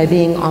strictly by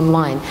being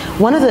online.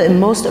 One of the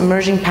most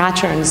emerging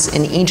patterns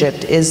in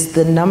Egypt is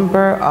the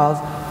number of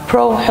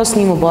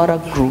pro-Hosni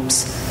Mubarak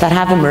groups that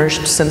have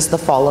emerged since the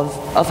fall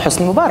of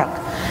Hosni Mubarak.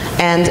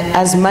 And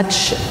as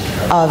much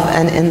of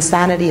an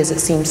insanity as it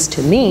seems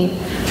to me,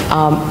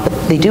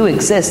 they do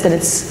exist, and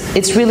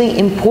it's really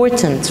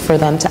important for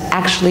them to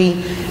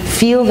actually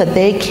feel that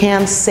they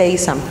can say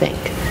something.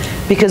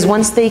 Because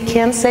once they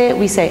can say it,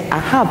 we say,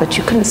 aha, but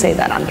you couldn't say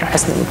that under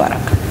Hosni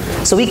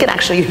Mubarak. So we can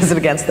actually use it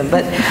against them.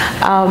 But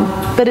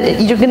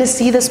you're going to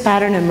see this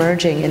pattern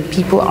emerging, and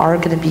people are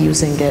going to be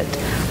using it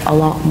a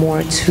lot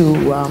more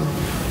to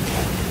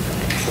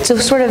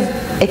sort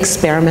of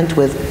experiment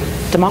with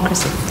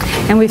democracy.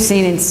 And we've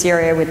seen in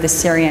Syria with the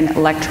Syrian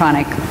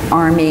electronic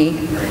army,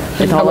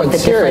 with all of the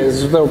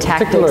different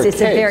tactics.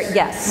 It's a very,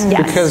 yes,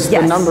 because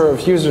the number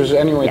of users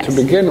anyway to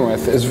begin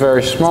with is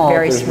very small. It's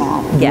very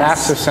small.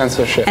 Massive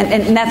censorship.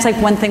 And that's like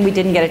one thing we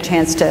didn't get a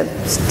chance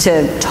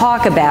to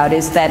talk about,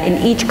 is that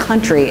in each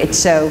country it's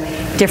so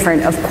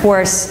different. Of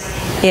course,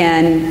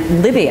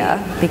 in Libya,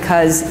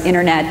 because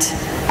internet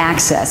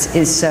access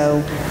is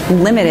so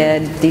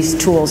limited, these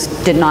tools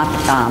did not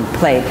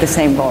play the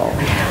same role.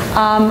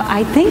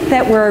 I think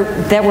that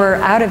we're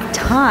out of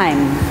time.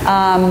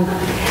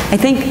 I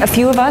think a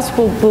few of us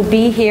will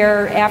be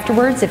here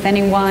afterwards, if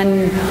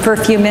anyone, for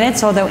a few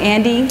minutes, although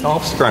Andy I'll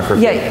stick around for a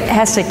few.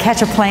 has to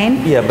catch a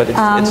plane. Yeah, but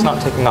it's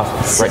not taking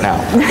off right now.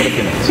 I've got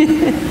a few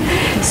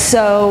minutes.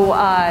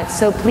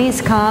 So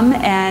please come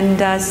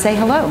and say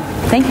hello.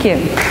 Thank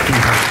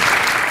you.